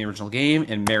patch and the original game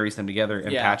and marries them together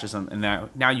and patches them. And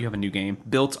now you have a new game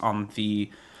built on the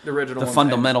original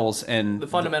fundamentals and the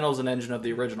fundamentals and engine of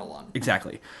the original one.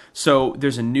 Exactly. So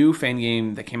there's a new fan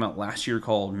game that came out last year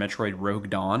called Metroid Rogue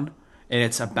Dawn, and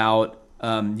it's about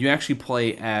you actually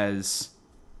play as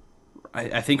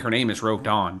I think her name is Rogue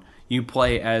Dawn. You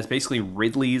play as basically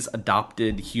Ridley's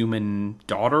adopted human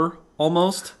daughter,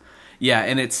 almost. Yeah,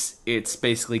 and it's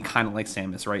basically kind of like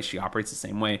Samus, right? She operates the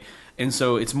same way, and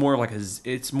so it's more like a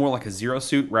Zero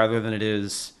Suit rather than it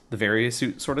is the Various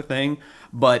Suit sort of thing.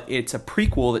 But it's a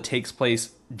prequel that takes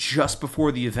place just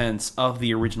before the events of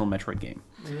the original Metroid game.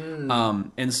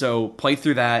 And so play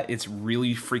through that. It's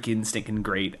really freaking stinking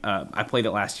great. I played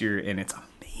it last year, and it's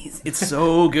amazing. It's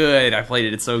so good. I played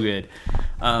it. It's so good.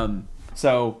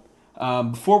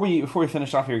 Before we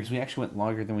finish off here, because we actually went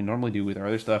longer than we normally do with our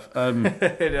other stuff.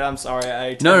 I'm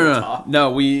sorry.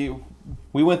 No.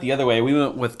 We went the other way. We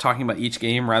went with talking about each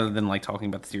game rather than like talking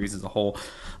about the series as a whole.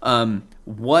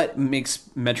 What makes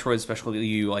Metroid special to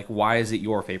you? Like, why is it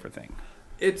your favorite thing?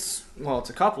 It's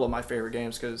a couple of my favorite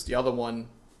games because the other one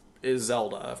is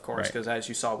Zelda, of course. Because as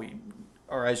you saw,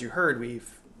 as you heard,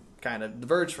 we've kind of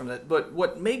diverged from it. But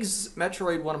what makes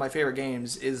Metroid one of my favorite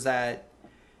games is that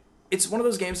it's one of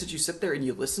those games that you sit there and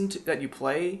you listen to, that you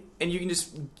play, and you can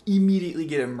just immediately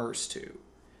get immersed to.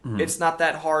 Mm-hmm. It's not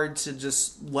that hard to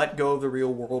just let go of the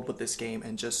real world with this game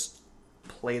and just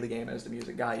play the game as the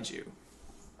music guides you.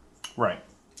 Right.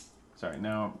 Sorry,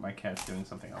 now my cat's doing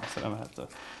something else that I'm going to have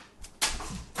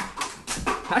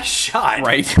to... Nice shot.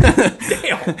 Right.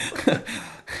 Damn.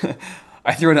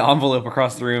 I threw an envelope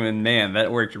across the room, and man,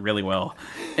 that worked really well.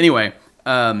 Anyway...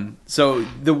 so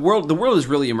the world is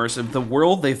really immersive. The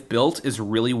world they've built is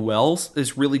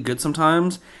really good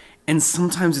sometimes, and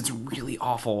sometimes it's really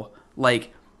awful.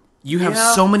 Like, you have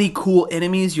so many cool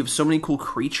enemies, you have so many cool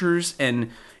creatures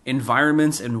and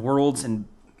environments and worlds and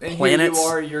planets.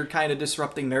 Here you're kind of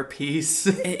disrupting their peace.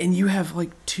 and you have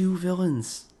like 2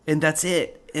 villains, and that's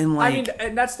it. And like, I mean,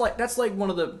 and that's like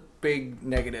one of the big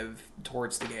negative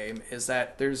towards the game is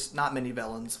that there's not many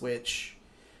villains, which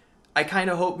I kind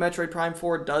of hope Metroid Prime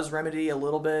 4 does remedy a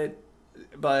little bit,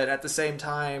 but at the same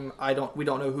time, we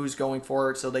don't know who's going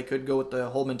for it, so they could go with the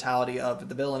whole mentality of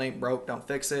the villain ain't broke, don't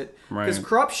fix it. Because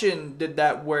Corruption did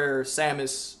that where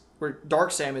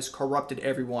Dark Samus corrupted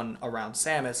everyone around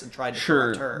Samus and tried to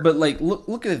corrupt her. But like,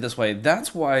 look at it this way.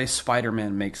 That's why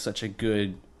Spider-Man makes such a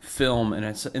good film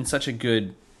and such a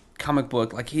good comic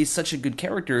book. Like, he's such a good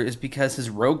character is because his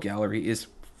rogue gallery is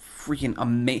freaking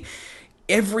amazing.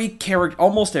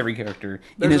 Almost every character.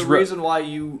 There's a reason why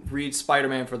you read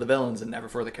Spider-Man for the villains and never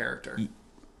for the character.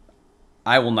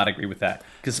 I will not agree with that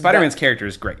because Spider-Man's character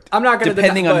is great. I'm not going to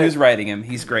depending on who's writing him,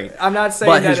 he's great. I'm not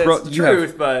saying that it's the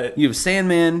truth, but you have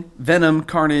Sandman, Venom,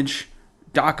 Carnage,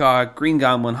 Doc Ock, Green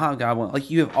Goblin, Hobgoblin. Like,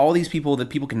 you have all these people that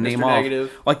people can name off.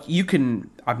 Negative. Like, you can.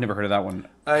 I've never heard of that one.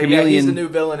 Yeah, he's the new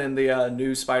villain in the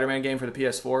new Spider-Man game for the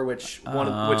PS4, which is one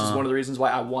of the reasons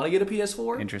why I want to get a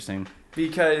PS4. Interesting.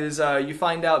 Because you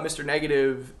find out Mr.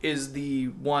 Negative is the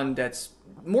one that's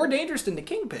more dangerous than the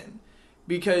Kingpin,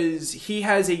 because he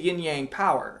has a yin-yang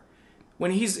power.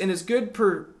 When he's in his good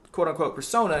quote-unquote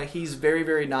persona, he's very,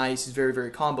 very nice, he's very,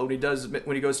 very calm, but when he goes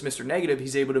to Mr. Negative,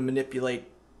 he's able to manipulate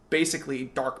basically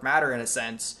dark matter, in a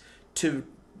sense, to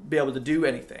be able to do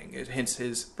anything. Hence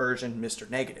his version, Mr.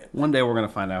 Negative. One day we're going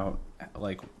to find out,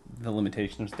 like, the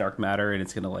limitations of dark matter, and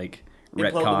it's going to, like,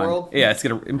 retcon. Implode the world? Yeah, it's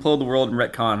going to implode the world and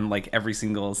retcon, like, every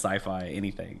single sci-fi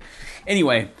anything.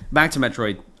 Anyway, back to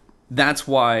Metroid. That's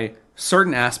why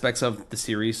certain aspects of the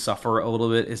series suffer a little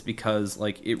bit is because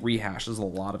like it rehashes a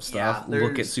lot of stuff. Yeah,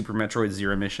 Look at Super Metroid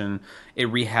Zero Mission; it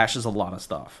rehashes a lot of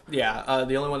stuff. Yeah,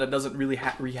 the only one that doesn't really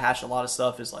rehash a lot of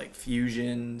stuff is like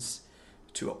fusions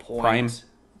to a point.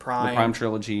 The Prime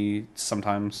trilogy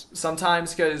sometimes.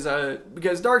 Sometimes because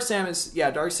Dark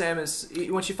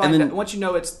Samus, once you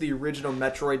know it's the original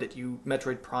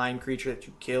Metroid Prime creature that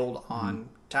you killed on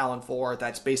Talon 4,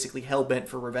 that's basically hell bent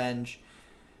for revenge.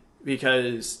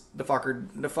 Because the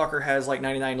fucker has like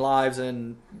 99 lives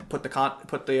and put the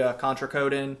Contra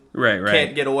code in. Right.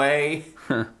 Can't get away.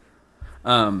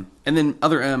 And then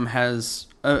Other M has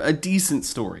a decent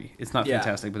story. It's not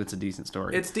fantastic, but it's a decent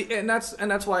story. And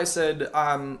that's why I said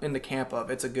I'm in the camp of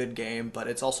it's a good game, but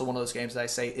it's also one of those games that I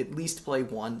say at least play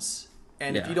once,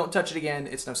 and if you don't touch it again,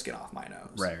 it's no skin off my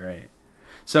nose. Right.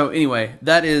 So anyway,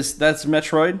 that's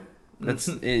Metroid. That's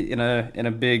in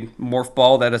a big morph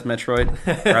ball. That is Metroid,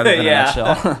 rather than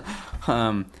a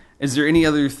nutshell. Is there any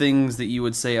other things that you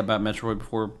would say about Metroid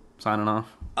before signing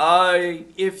off?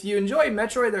 If you enjoy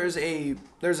Metroid, there's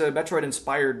a Metroid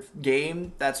inspired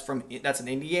game that's an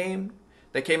indie game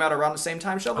that came out around the same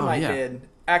time Shovel Knight did.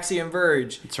 Axiom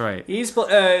Verge. That's right. He's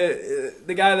the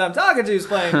guy that I'm talking to is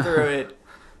playing through it.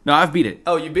 No, I've beat it.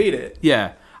 Oh, you beat it?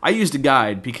 Yeah. I used a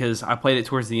guide because I played it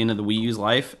towards the end of the Wii U's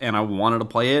life, and I wanted to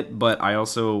play it, but I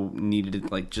also needed to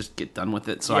like just get done with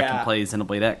it so I can play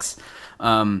Xenoblade X.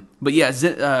 But yeah,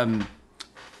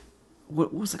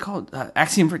 what was it called?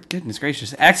 Axiom Verge. Goodness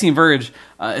gracious, Axiom Verge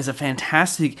is a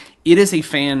fantastic. It is a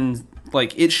fan.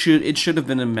 Like it should have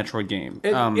been a Metroid game.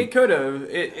 It could have.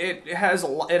 It has a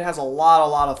lot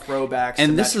of throwbacks.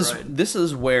 And to this Metroid.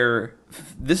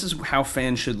 this is how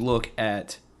fans should look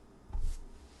at.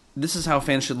 This is how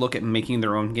fans should look at making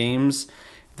their own games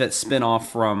that spin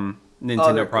off from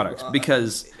Nintendo products,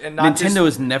 because Nintendo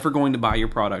is never going to buy your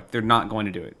product. They're not going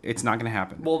to do it. It's not going to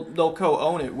happen. Well, they'll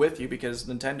co-own it with you because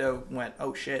Nintendo went,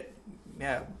 oh shit,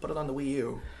 yeah, put it on the Wii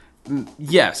U.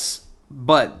 Yes,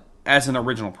 but as an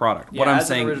original product. What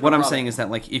I'm saying is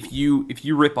that like if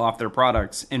you rip off their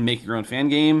products and make your own fan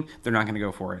game, they're not going to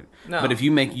go for it. No. But if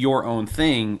you make your own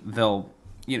thing,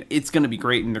 it's going to be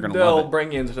great and they're going to love it. They'll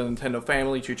bring you into the Nintendo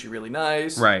family, treat you really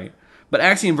nice. Right. But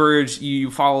Axiom Verge,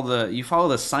 you follow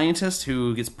the scientist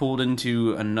who gets pulled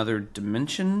into another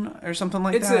dimension or something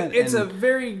like that.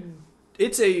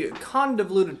 It's a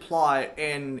convoluted plot,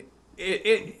 and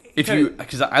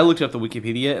because I looked up the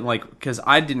Wikipedia and because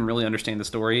I didn't really understand the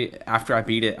story. After I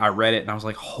beat it, I read it and I was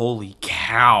like, holy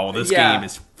cow, this game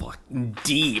is fucking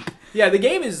deep. Yeah, the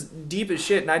game is deep as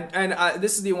shit, and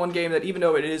this is the one game that, even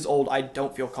though it is old, I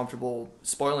don't feel comfortable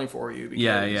spoiling for you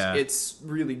because it's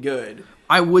really good.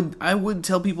 I would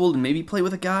tell people to maybe play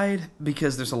with a guide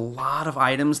because there's a lot of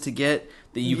items to get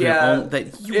that you can own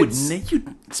that you'd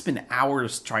spend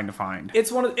hours trying to find. It's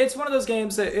one of those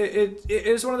games that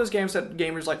it's one of those games that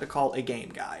gamers like to call a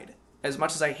game guide. As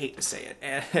much as I hate to say it,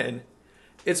 and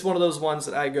it's one of those ones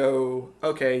that I go,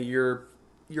 okay, you're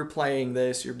playing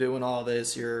this, you're doing all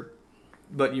this,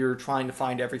 but you're trying to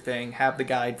find everything. Have the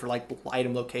guide for like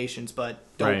item locations, but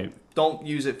don't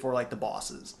use it for like the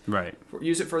bosses. Right.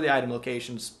 Use it for the item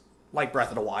locations, like Breath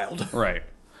of the Wild. Right.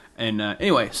 And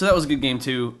anyway, so that was a good game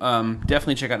too.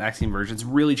 Definitely check out Axiom Verge. It's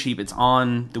really cheap. It's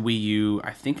on the Wii U.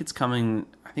 I think it's coming.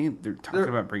 I think they're talking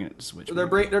about bringing it to Switch. I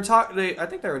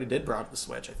think they already did bring it to the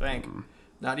Switch. I think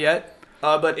not yet.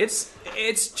 But it's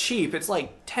cheap. It's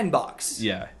like $10.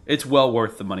 Yeah, it's well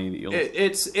worth the money that you'll.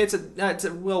 It's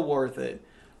well worth it.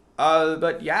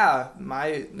 But yeah,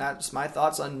 that's my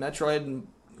thoughts on Metroid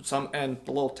and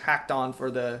a little tacked on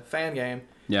for the fan game.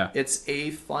 Yeah, it's a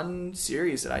fun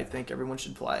series that I think everyone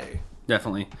should play.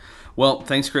 Definitely. Well,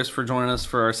 thanks, Chris, for joining us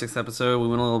for our 6th episode. We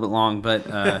went a little bit long, but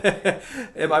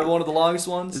am I one of the longest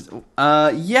ones?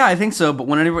 Yeah, I think so. But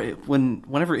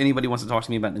whenever anybody wants to talk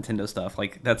to me about Nintendo stuff,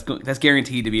 that's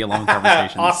guaranteed to be a long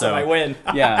conversation. Awesome, so, I win.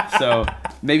 Yeah, so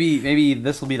maybe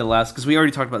this will be the last, because we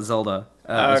already talked about Zelda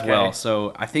as well.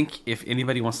 So I think if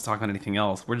anybody wants to talk about anything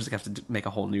else, we're just gonna have to make a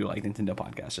whole new Nintendo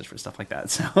podcast just for stuff like that.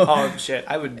 So oh shit,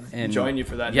 I would join you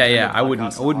for that. Yeah, I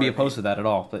wouldn't be opposed to that at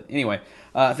all. But anyway,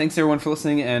 thanks everyone for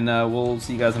listening, and we'll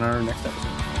see you guys in our next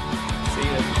episode. See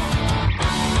you.